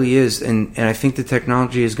 It really is. And I think the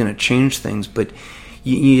technology is going to change things, but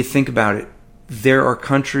you think about it. There are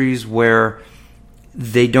countries where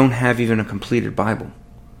they don't have even a completed Bible.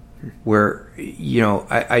 Where,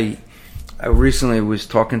 I recently was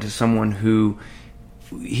talking to someone who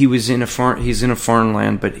he's in a foreign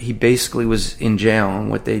land, but he basically was in jail, and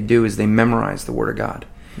what they do is they memorize the Word of God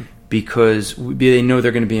because they know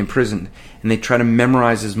they're going to be imprisoned, and they try to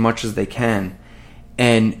memorize as much as they can.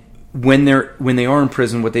 And when they are in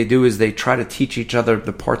prison, what they do is they try to teach each other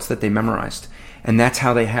the parts that they memorized, and that's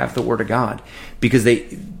how they have the Word of God, because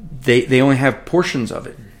they only have portions of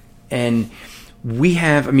it. And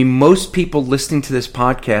most people listening to this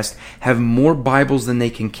podcast have more Bibles than they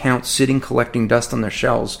can count sitting collecting dust on their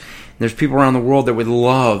shelves. And there's people around the world that would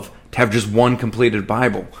love to have just one completed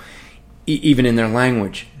Bible, even in their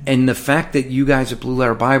language. And the fact that you guys at Blue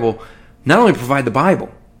Letter Bible not only provide the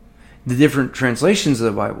Bible, the different translations of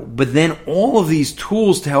the Bible, but then all of these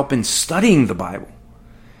tools to help in studying the Bible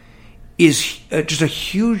is just a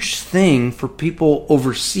huge thing for people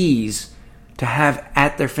overseas to have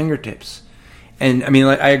at their fingertips. And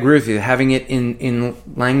I agree with you. Having it in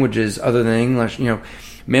languages other than English,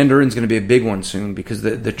 Mandarin's going to be a big one soon because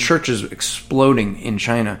the church is exploding in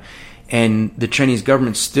China, and the Chinese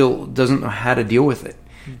government still doesn't know how to deal with it.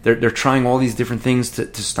 They're trying all these different things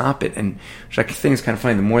to stop it, and which I think is kind of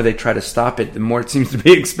funny. The more they try to stop it, the more it seems to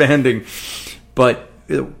be expanding. But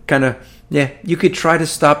you could try to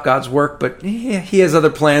stop God's work, but He has other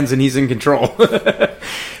plans and He's in control.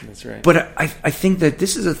 That's right. But I think that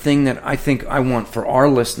this is a thing that I want for our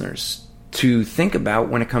listeners to think about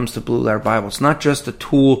when it comes to Blue Letter Bible. It's not just a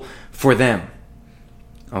tool for them.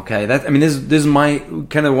 Okay, this is my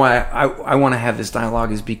kind of why I want to have this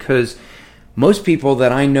dialogue, is because most people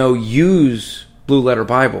that I know use Blue Letter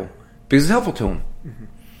Bible because it's helpful to them. Mm-hmm.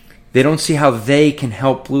 They don't see how they can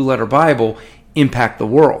help Blue Letter Bible impact the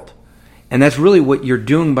world. And that's really what you're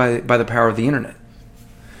doing by the power of the internet.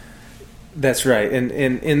 That's right,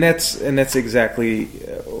 and that's exactly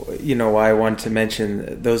why I wanted to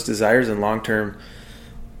mention those desires and long term,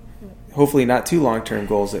 hopefully not too long term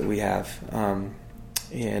goals that we have,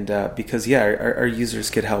 because our users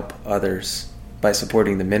could help others by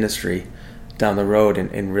supporting the ministry down the road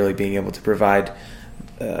and really being able to provide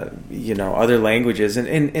other languages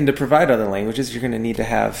and to provide other languages, you're going to need to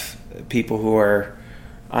have people who are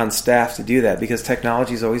on staff to do that, because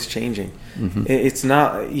technology is always changing. Mm-hmm. It's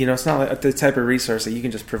not like the type of resource that you can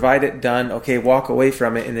just provide it, done, okay, walk away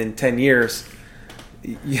from it, and in 10 years,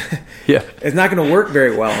 it's not going to work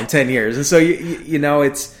very well in 10 years. And so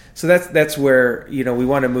that's where we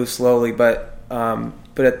want to move slowly, but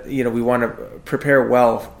we want to prepare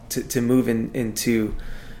well to move into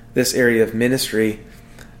this area of ministry.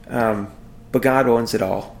 But God owns it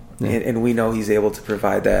all. Yeah. And we know He's able to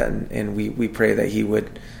provide that, and we pray that He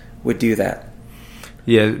would do that.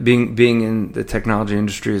 Yeah, being in the technology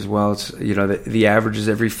industry as well, it's the average is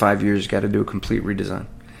every 5 years you got to do a complete redesign.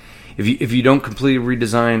 If you don't completely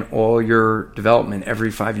redesign all your development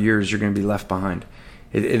every 5 years, you're going to be left behind.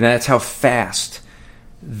 And that's how fast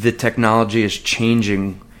the technology is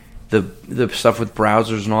changing. The stuff with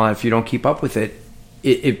browsers and all that. If you don't keep up with it,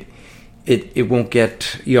 it won't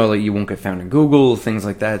get you won't get found in Google, things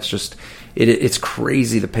like that. It's just it's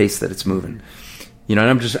crazy the pace that it's moving. And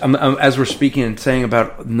I'm as we're speaking and saying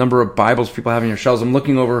about the number of Bibles people have in your shelves, I'm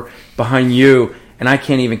looking over behind you, and I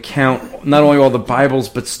can't even count not only all the Bibles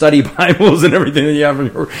but study Bibles and everything that you have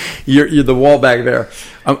in your the wall back there.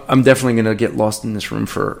 I'm definitely going to get lost in this room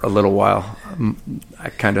for a little while. I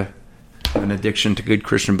kind of have an addiction to good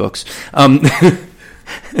Christian books.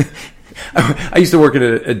 I used to work at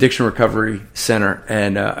an addiction recovery center,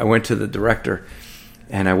 and I went to the director,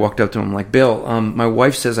 and I walked up to him like, "Bill, my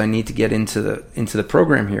wife says I need to get into the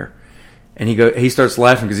program here," and he starts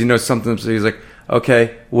laughing because he knows something. So he's like,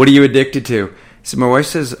 "Okay, what are you addicted to?" So my wife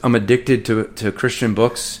says I'm addicted to Christian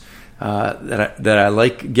books. That I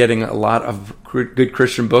like getting a lot of good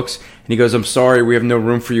Christian books. And he goes, "I'm sorry, we have no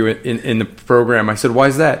room for you in the program." I said, "Why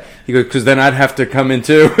is that?" He goes, "Because then I'd have to come in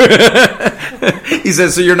too." He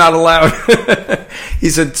said, "So you're not allowed." He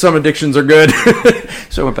said, "Some addictions are good."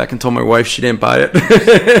 So I went back and told my wife. She didn't buy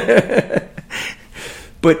it.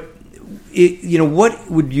 But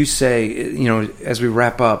what would you say? As we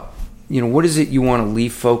wrap up, what is it you want to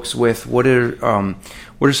leave folks with? What are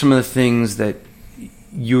some of the things that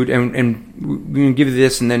and we're going to give you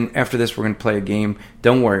this, and then after this we're going to play a game.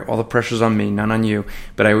 Don't worry, all the pressure's on me, none on you.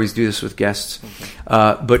 But I always do this with guests.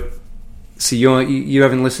 Okay. But see, you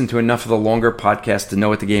haven't listened to enough of the longer podcast to know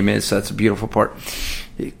what the game is. So that's a beautiful part.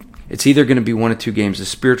 It's either going to be one of two games: a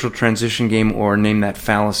spiritual transition game or name that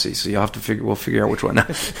fallacy. So you'll have to we'll figure out which one.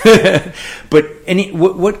 But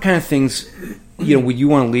what kind of things would you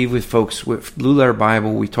want to leave with folks with Blue Letter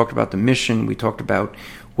Bible? We talked about the mission. We talked about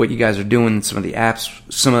what you guys are doing, some of the apps,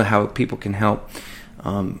 some of how people can help.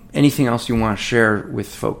 Anything else you want to share with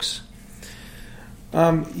folks?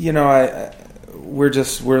 We're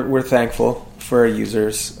thankful for our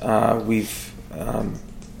users. We've,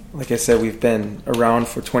 like I said, we've been around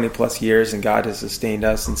for 20 plus years, and God has sustained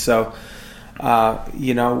us. And so,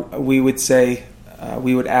 we would say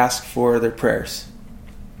we would ask for their prayers,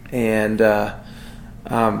 and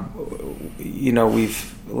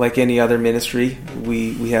we've, like any other ministry,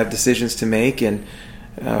 we have decisions to make, and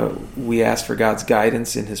we ask for God's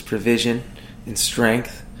guidance and His provision and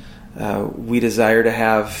strength. We desire to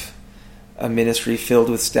have a ministry filled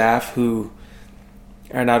with staff who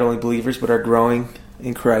are not only believers but are growing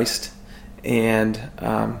in Christ, and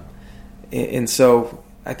so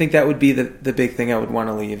I think that would be the big thing I would want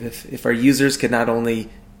to leave. If our users could not only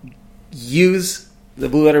use the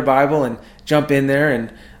Blue Letter Bible and jump in there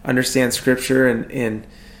and understand Scripture and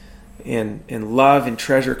love and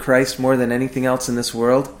treasure Christ more than anything else in this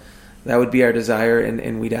world, that would be our desire,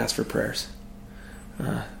 and we'd ask for prayers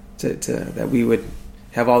that we would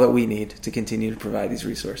have all that we need to continue to provide these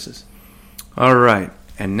resources. All right,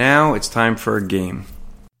 and now it's time for a game.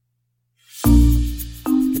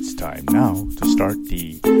 It's time now to start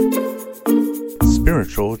the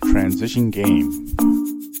spiritual transition game.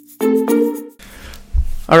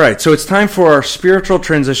 All right, so it's time for our spiritual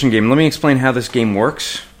transition game. Let me explain how this game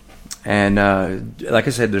works. And like I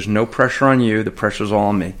said, there's no pressure on you. The pressure's all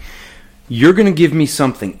on me. You're going to give me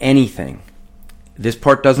something, anything. This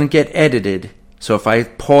part doesn't get edited. So if I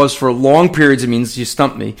pause for long periods, it means you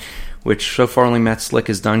stump me, which so far only Matt Slick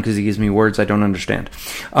has done because he gives me words I don't understand.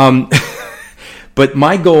 But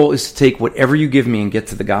my goal is to take whatever you give me and get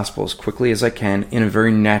to the gospel as quickly as I can in a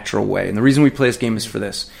very natural way. And the reason we play this game is for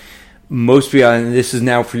this. Most people, and this is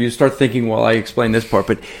now for you to start thinking while I explain this part,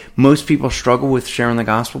 but most people struggle with sharing the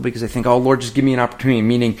gospel because they think, oh, Lord, just give me an opportunity,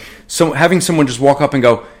 meaning having someone just walk up and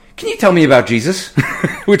go, can you tell me about Jesus?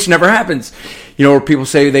 Which never happens. Or people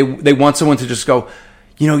say they want someone to just go,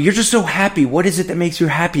 you're just so happy. What is it that makes you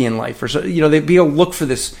happy in life? Or so, they'd be able to look for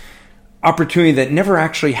this opportunity that never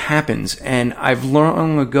actually happens. And I've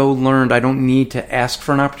long ago learned I don't need to ask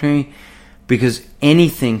for an opportunity, because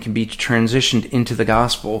anything can be transitioned into the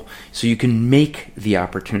gospel, so you can make the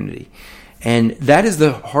opportunity. And that is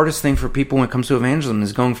the hardest thing for people when it comes to evangelism,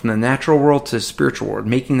 is going from the natural world to the spiritual world,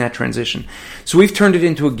 making that transition. So we've turned it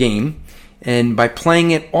into a game, and by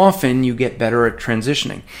playing it often, you get better at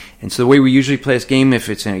transitioning. And so the way we usually play this game, if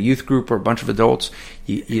it's in a youth group or a bunch of adults,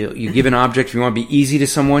 you give an object. If you want to be easy to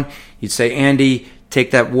someone, you'd say, Andy,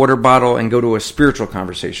 take that water bottle and go to a spiritual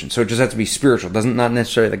conversation. So it just has to be spiritual. It doesn't not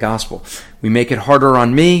necessarily the gospel. We make it harder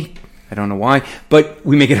on me. I don't know why, but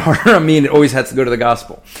we make it harder on me, and it always has to go to the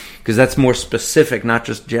gospel because that's more specific, not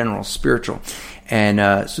just general, spiritual.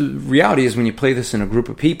 And so the reality is when you play this in a group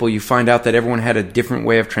of people, you find out that everyone had a different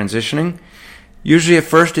way of transitioning. Usually at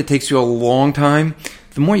first it takes you a long time.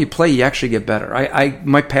 The more you play, you actually get better.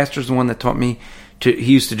 My pastor's the one that taught me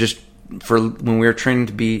he used to just, when we were training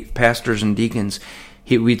to be pastors and deacons,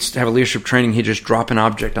 we'd have a leadership training, he'd just drop an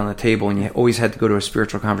object on the table, and you always had to go to a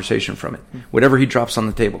spiritual conversation from it. Whatever he drops on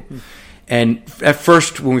the table. And at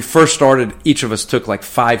first, when we first started, each of us took like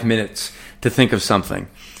 5 minutes to think of something.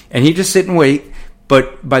 And he'd just sit and wait,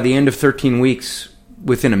 but by the end of 13 weeks,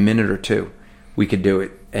 within a minute or two, we could do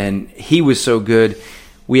it. And he was so good,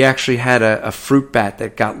 we actually had a fruit bat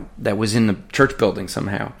that was in the church building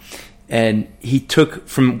somehow. And he took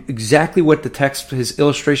from exactly what the text, his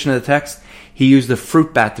illustration of the text, he used the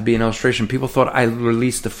fruit bat to be an illustration. People thought I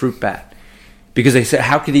released the fruit bat because they said,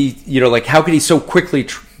 how could he so quickly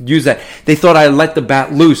use that? They thought I let the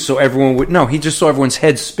bat loose so everyone would. No, he just saw everyone's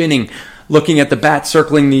head spinning, looking at the bat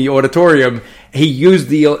circling the auditorium. He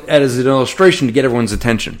used it as an illustration to get everyone's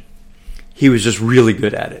attention. He was just really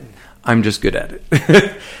good at it. I'm just good at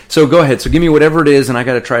it. So go ahead. So give me whatever it is, and I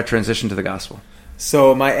got to try to transition to the gospel.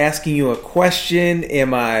 So am I asking you a question?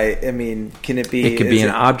 Can it be... It could be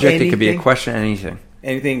an object, anything? It could be a question, anything.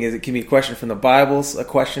 Anything. It can be a question from the Bibles, a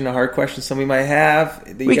hard question somebody might have.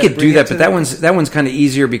 We could do that, but that one's kind of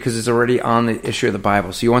easier because it's already on the issue of the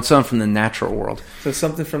Bible. So you want something from the natural world. So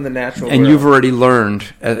something from the natural world. And you've already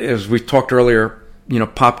learned, as we talked earlier,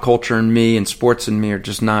 pop culture and me and sports and me are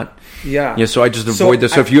just not. Yeah. Yeah. So I just avoid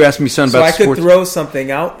this. So if you ask me something about sports, I could throw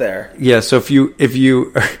something out there. Yeah. So if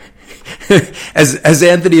you as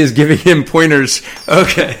Anthony is giving him pointers,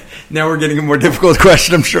 okay, now we're getting a more difficult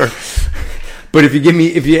question, I'm sure. But if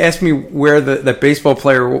you ask me where that baseball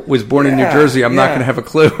player was born in New Jersey, I'm not going to have a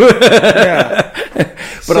clue.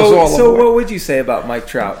 But so what would you say about Mike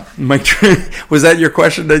Trout? Was that your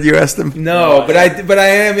question that you asked him? No, but I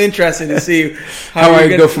am interested to see how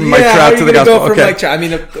I go from Mike Trout to the gospel. Go from Mike Trout. I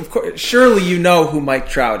mean, of course, surely you know who Mike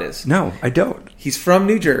Trout is. No, I don't. He's from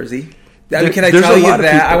New Jersey. I mean, can I tell you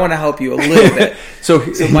that? I want to help you a little bit. So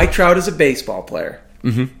Mike Trout is a baseball player.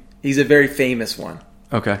 Mm-hmm. He's a very famous one.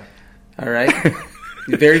 Okay. All right.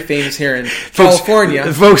 He's very famous here in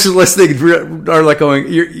California. Folks listening are like going,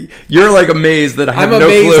 you're like amazed that I have no clue.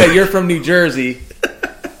 I'm amazed that you're from New Jersey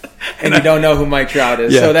and you don't know who Mike Trout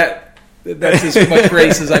is. Yeah. So that's as much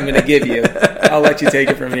grace as I'm going to give you. I'll let you take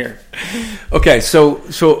it from here. Okay, so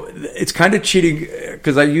it's kind of cheating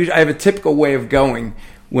because I have a typical way of going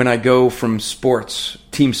when I go from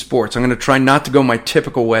team sports. I'm going to try not to go my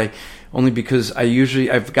typical way, only because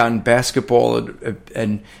I've gotten basketball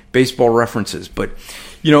and baseball references. But,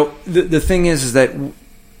 the thing is that,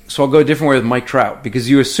 so I'll go a different way with Mike Trout, because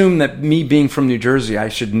you assume that me being from New Jersey, I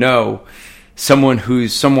should know someone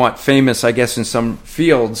who's somewhat famous, I guess, in some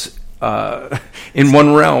fields, in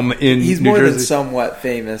one realm in New Jersey. He's more than somewhat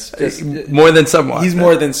famous. More than somewhat. He's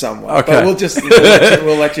more than somewhat. Okay. But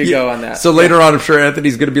we'll let you go on that. So later on, I'm sure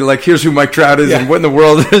Anthony's going to be like, here's who Mike Trout is, and what in the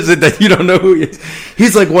world is it that you don't know who he is?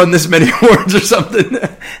 He's like won this many awards or something.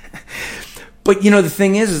 But, the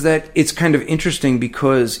thing is that it's kind of interesting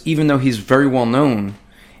because even though he's very well known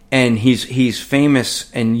and he's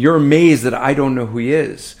famous and you're amazed that I don't know who he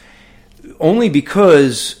is, only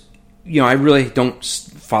because, I really don't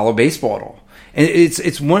follow baseball at all. And it's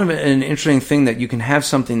an interesting thing that you can have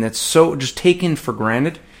something that's so just taken for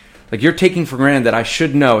granted. Like you're taking for granted that I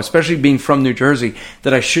should know, especially being from New Jersey,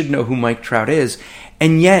 that I should know who Mike Trout is.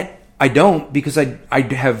 And yet I don't, because I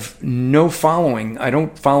have no following. I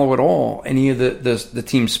don't follow at all any of the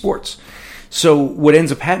team sports. So what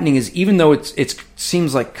ends up happening is even though it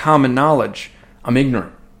seems like common knowledge, I'm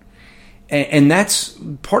ignorant. And that's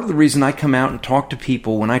part of the reason I come out and talk to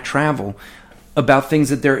people when I travel about things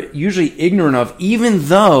that they're usually ignorant of, even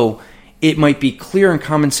though it might be clear and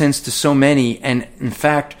common sense to so many, and in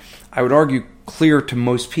fact, I would argue clear to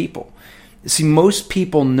most people. See, most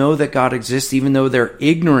people know that God exists, even though they're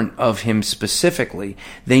ignorant of Him specifically.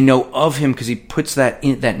 They know of Him because He puts that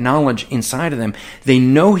knowledge inside of them. They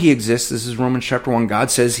know He exists. This is Romans chapter 1. God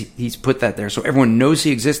says He's put that there. So everyone knows He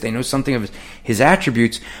exists. They know something of His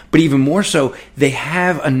attributes. But even more so, they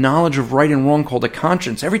have a knowledge of right and wrong called a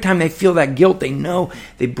conscience. Every time they feel that guilt, they know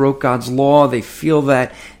they broke God's law. They feel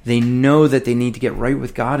that. They know that they need to get right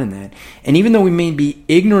with God in that. And even though we may be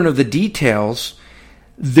ignorant of the details,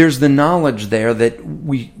 there's the knowledge there that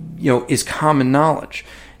is common knowledge.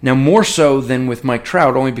 Now, more so than with Mike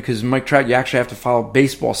Trout, only because Mike Trout, you actually have to follow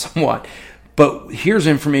baseball somewhat. But here's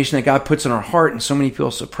information that God puts in our heart, and so many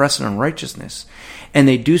people suppress it in unrighteousness. And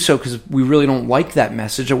they do so because we really don't like that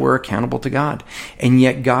message that we're accountable to God. And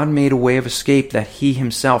yet God made a way of escape that He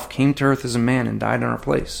Himself came to earth as a man and died in our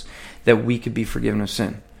place, that we could be forgiven of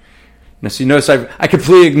sin. Now, so you notice I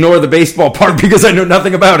completely ignore the baseball part because I know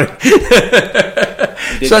nothing about it.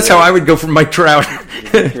 So that's how I would go from Mike Trout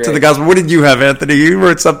to the gospel. What did you have, Anthony? You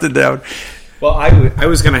wrote something down. Well, I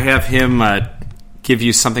was going to have him give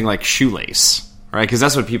you something like shoelace, right? Because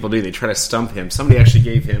that's what people do. They try to stump him. Somebody actually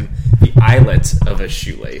gave him the eyelet of a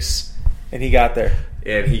shoelace. And he got there.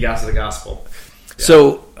 And he got to the gospel. Yeah.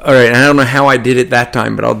 So, all right, I don't know how I did it that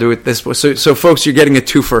time, but I'll do it this way. So folks, you're getting a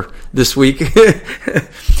twofer this week.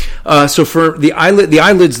 So for the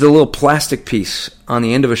eyelid's the little plastic piece on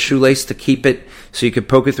the end of a shoelace to keep it so you could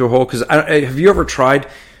poke it through a hole. Because have you ever tried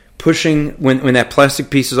pushing when that plastic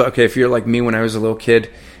piece is, okay, if you're like me when I was a little kid,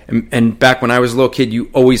 and back when I was a little kid, you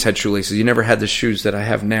always had shoelaces. You never had the shoes that I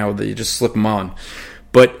have now that you just slip them on.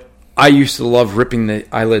 But I used to love ripping the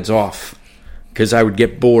eyelids off because I would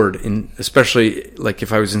get bored, and especially like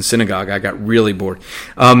if I was in synagogue, I got really bored.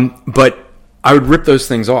 But I would rip those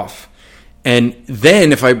things off. And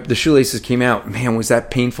then if the shoelaces came out, man, was that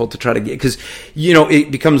painful to try to get, because,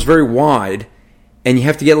 it becomes very wide and you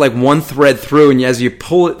have to get like one thread through, and as you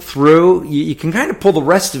pull it through, you can kind of pull the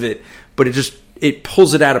rest of it, but it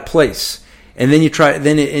pulls it out of place. And then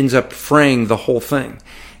then it ends up fraying the whole thing.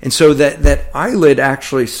 And so that eyelid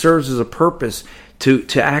actually serves as a purpose to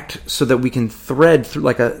act so that we can thread through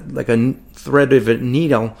like a thread of a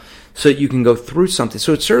needle so that you can go through something.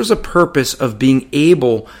 So it serves a purpose of being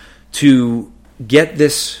able to get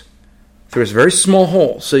this through a very small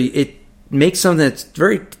hole. So it makes something that's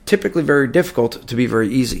typically very difficult to be very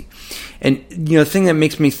easy. And the thing that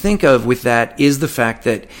makes me think of with that is the fact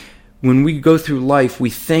that when we go through life, we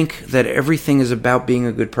think that everything is about being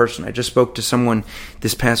a good person. I just spoke to someone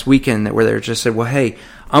this past weekend where they just said, well, hey,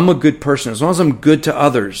 I'm a good person. As long as I'm good to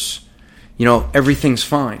others, everything's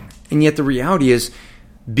fine. And yet the reality is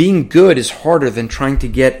being good is harder than trying to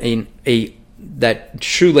get that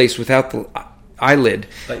shoelace without the eyelid.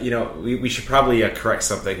 But, we should probably correct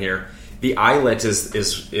something here. The eyelet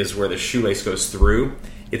is where the shoelace goes through.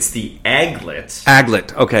 It's the aglet.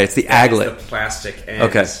 Aglet. Okay, it's the aglet. The plastic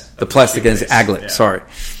ends. Okay, the plastic ends. Aglet. Yeah. Sorry.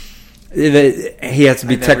 He has to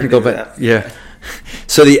be technical, but yeah.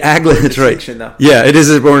 So the aglet. That's right. Though. Yeah, it is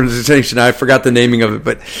an important distinction. I forgot the naming of it,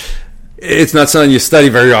 but it's not something you study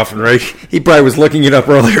very often, right? He probably was looking it up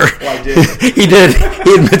earlier. Well, I did. He did.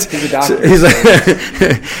 He admits. He's a doctor. He's like,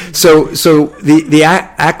 so the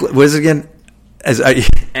aglet. What is it again?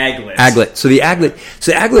 Aglet. Aglet. So the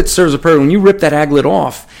aglet serves a purpose. When you rip that aglet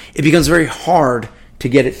off, it becomes very hard to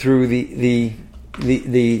get it through the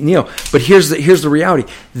But here's the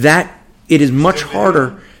reality that it is much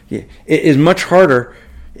harder. It is much harder.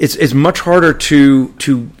 It's much harder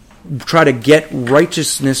to try to get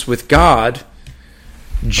righteousness with God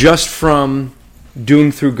just from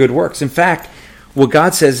doing through good works. In fact, what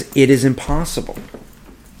God says, it is impossible,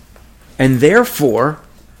 and therefore,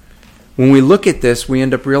 when we look at this, we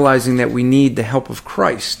end up realizing that we need the help of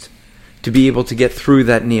Christ to be able to get through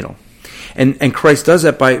that needle. And Christ does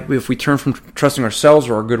that by, if we turn from trusting ourselves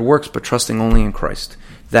or our good works, but trusting only in Christ.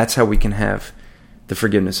 That's how we can have the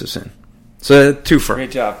forgiveness of sin. So, twofer.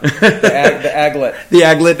 Great job. The aglet. The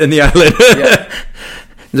aglet and the eyelet. Yeah.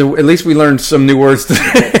 At least we learned some new words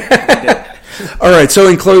today. All right, so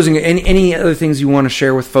in closing, any other things you want to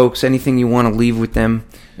share with folks? Anything you want to leave with them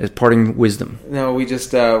as parting wisdom? No, we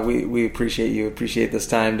just we appreciate you. Appreciate this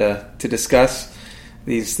time to discuss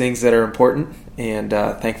these things that are important, and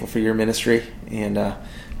thankful for your ministry, and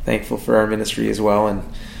thankful for our ministry as well, and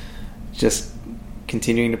just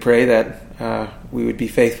continuing to pray that we would be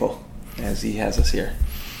faithful as He has us here.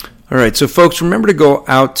 All right, so folks, remember to go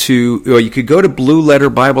out to, you could go to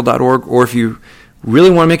blueletterbible.org, or if you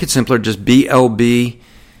really want to make it simpler, just blb.org.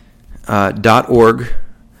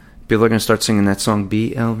 People are going to start singing that song,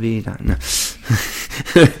 BLB. No.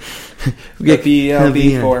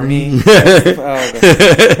 BLB for me.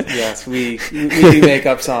 Yes, we do make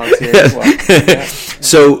up songs here as well. Yeah.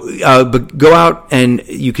 So, but go out and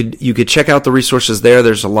you could check out the resources there.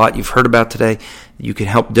 There's a lot you've heard about today. You can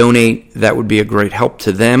help donate. That would be a great help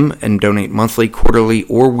to them, and donate monthly, quarterly,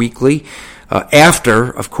 or weekly. After,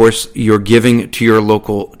 of course, you're giving to your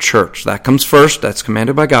local church. That comes first. That's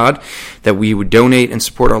commanded by God, that we would donate and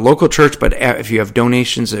support our local church. But if you have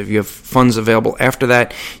donations, if you have funds available after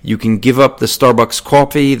that, you can give up the Starbucks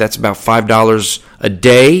coffee. That's about $5 a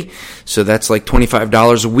day. So that's like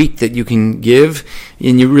 $25 a week that you can give.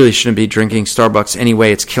 And you really shouldn't be drinking Starbucks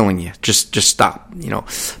anyway. It's killing you. Just stop,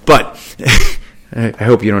 But I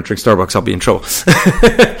hope you don't drink Starbucks. I'll be in trouble.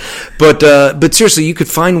 But seriously, you could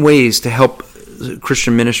find ways to help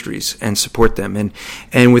Christian ministries and support them. And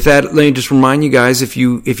with that, let me just remind you guys, if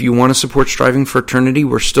you want to support Striving for Eternity,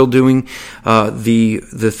 we're still doing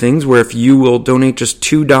the things where if you will donate just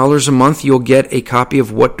 $2 a month, you'll get a copy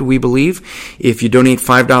of What Do We Believe? If you donate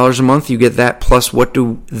 $5 a month, you get that plus What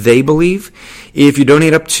Do They Believe? If you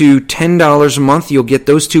donate up to $10 a month, you'll get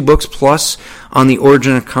those two books plus On the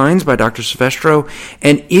Origin of Kinds by Dr. Silvestro.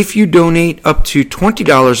 And if you donate up to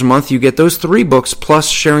 $20 a month, you get those three books plus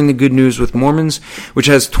Sharing the Good News with Mormons, which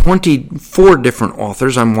has 24 different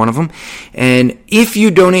authors. I'm one of them. And if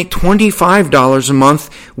you donate $25 a month,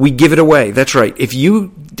 we give it away. That's right. If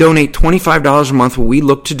you donate $25 a month, what we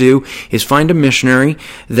look to do is find a missionary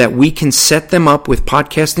that we can set them up with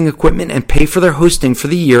podcasting equipment and pay for their hosting for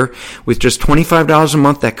the year with just $25 a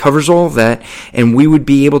month. That covers all of that, and we would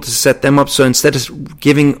be able to set them up so instead of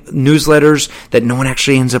giving newsletters that no one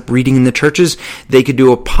actually ends up reading in the churches, they could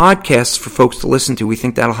do a podcast for folks to listen to. We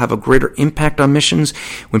think that'll have a greater impact on missions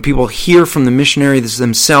when people hear from the missionaries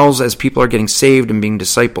themselves as people are getting saved and being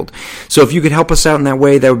discipled. So if you could help us out in that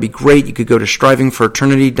way, that would be great. You could go to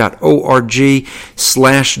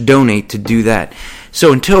strivingforeternity.org/donate to do that.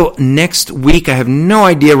 So until next week, I have no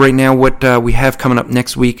idea right now what we have coming up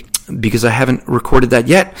next week because I haven't recorded that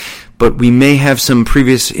yet, but we may have some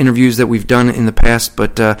previous interviews that we've done in the past.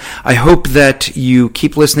 But I hope that you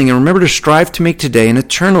keep listening, and remember to strive to make today an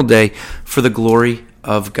eternal day for the glory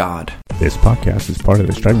of God. This podcast is part of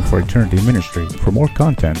the Striving for Eternity ministry. For more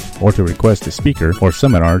content or to request a speaker or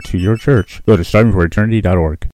seminar to your church, go to strivingforeternity.org.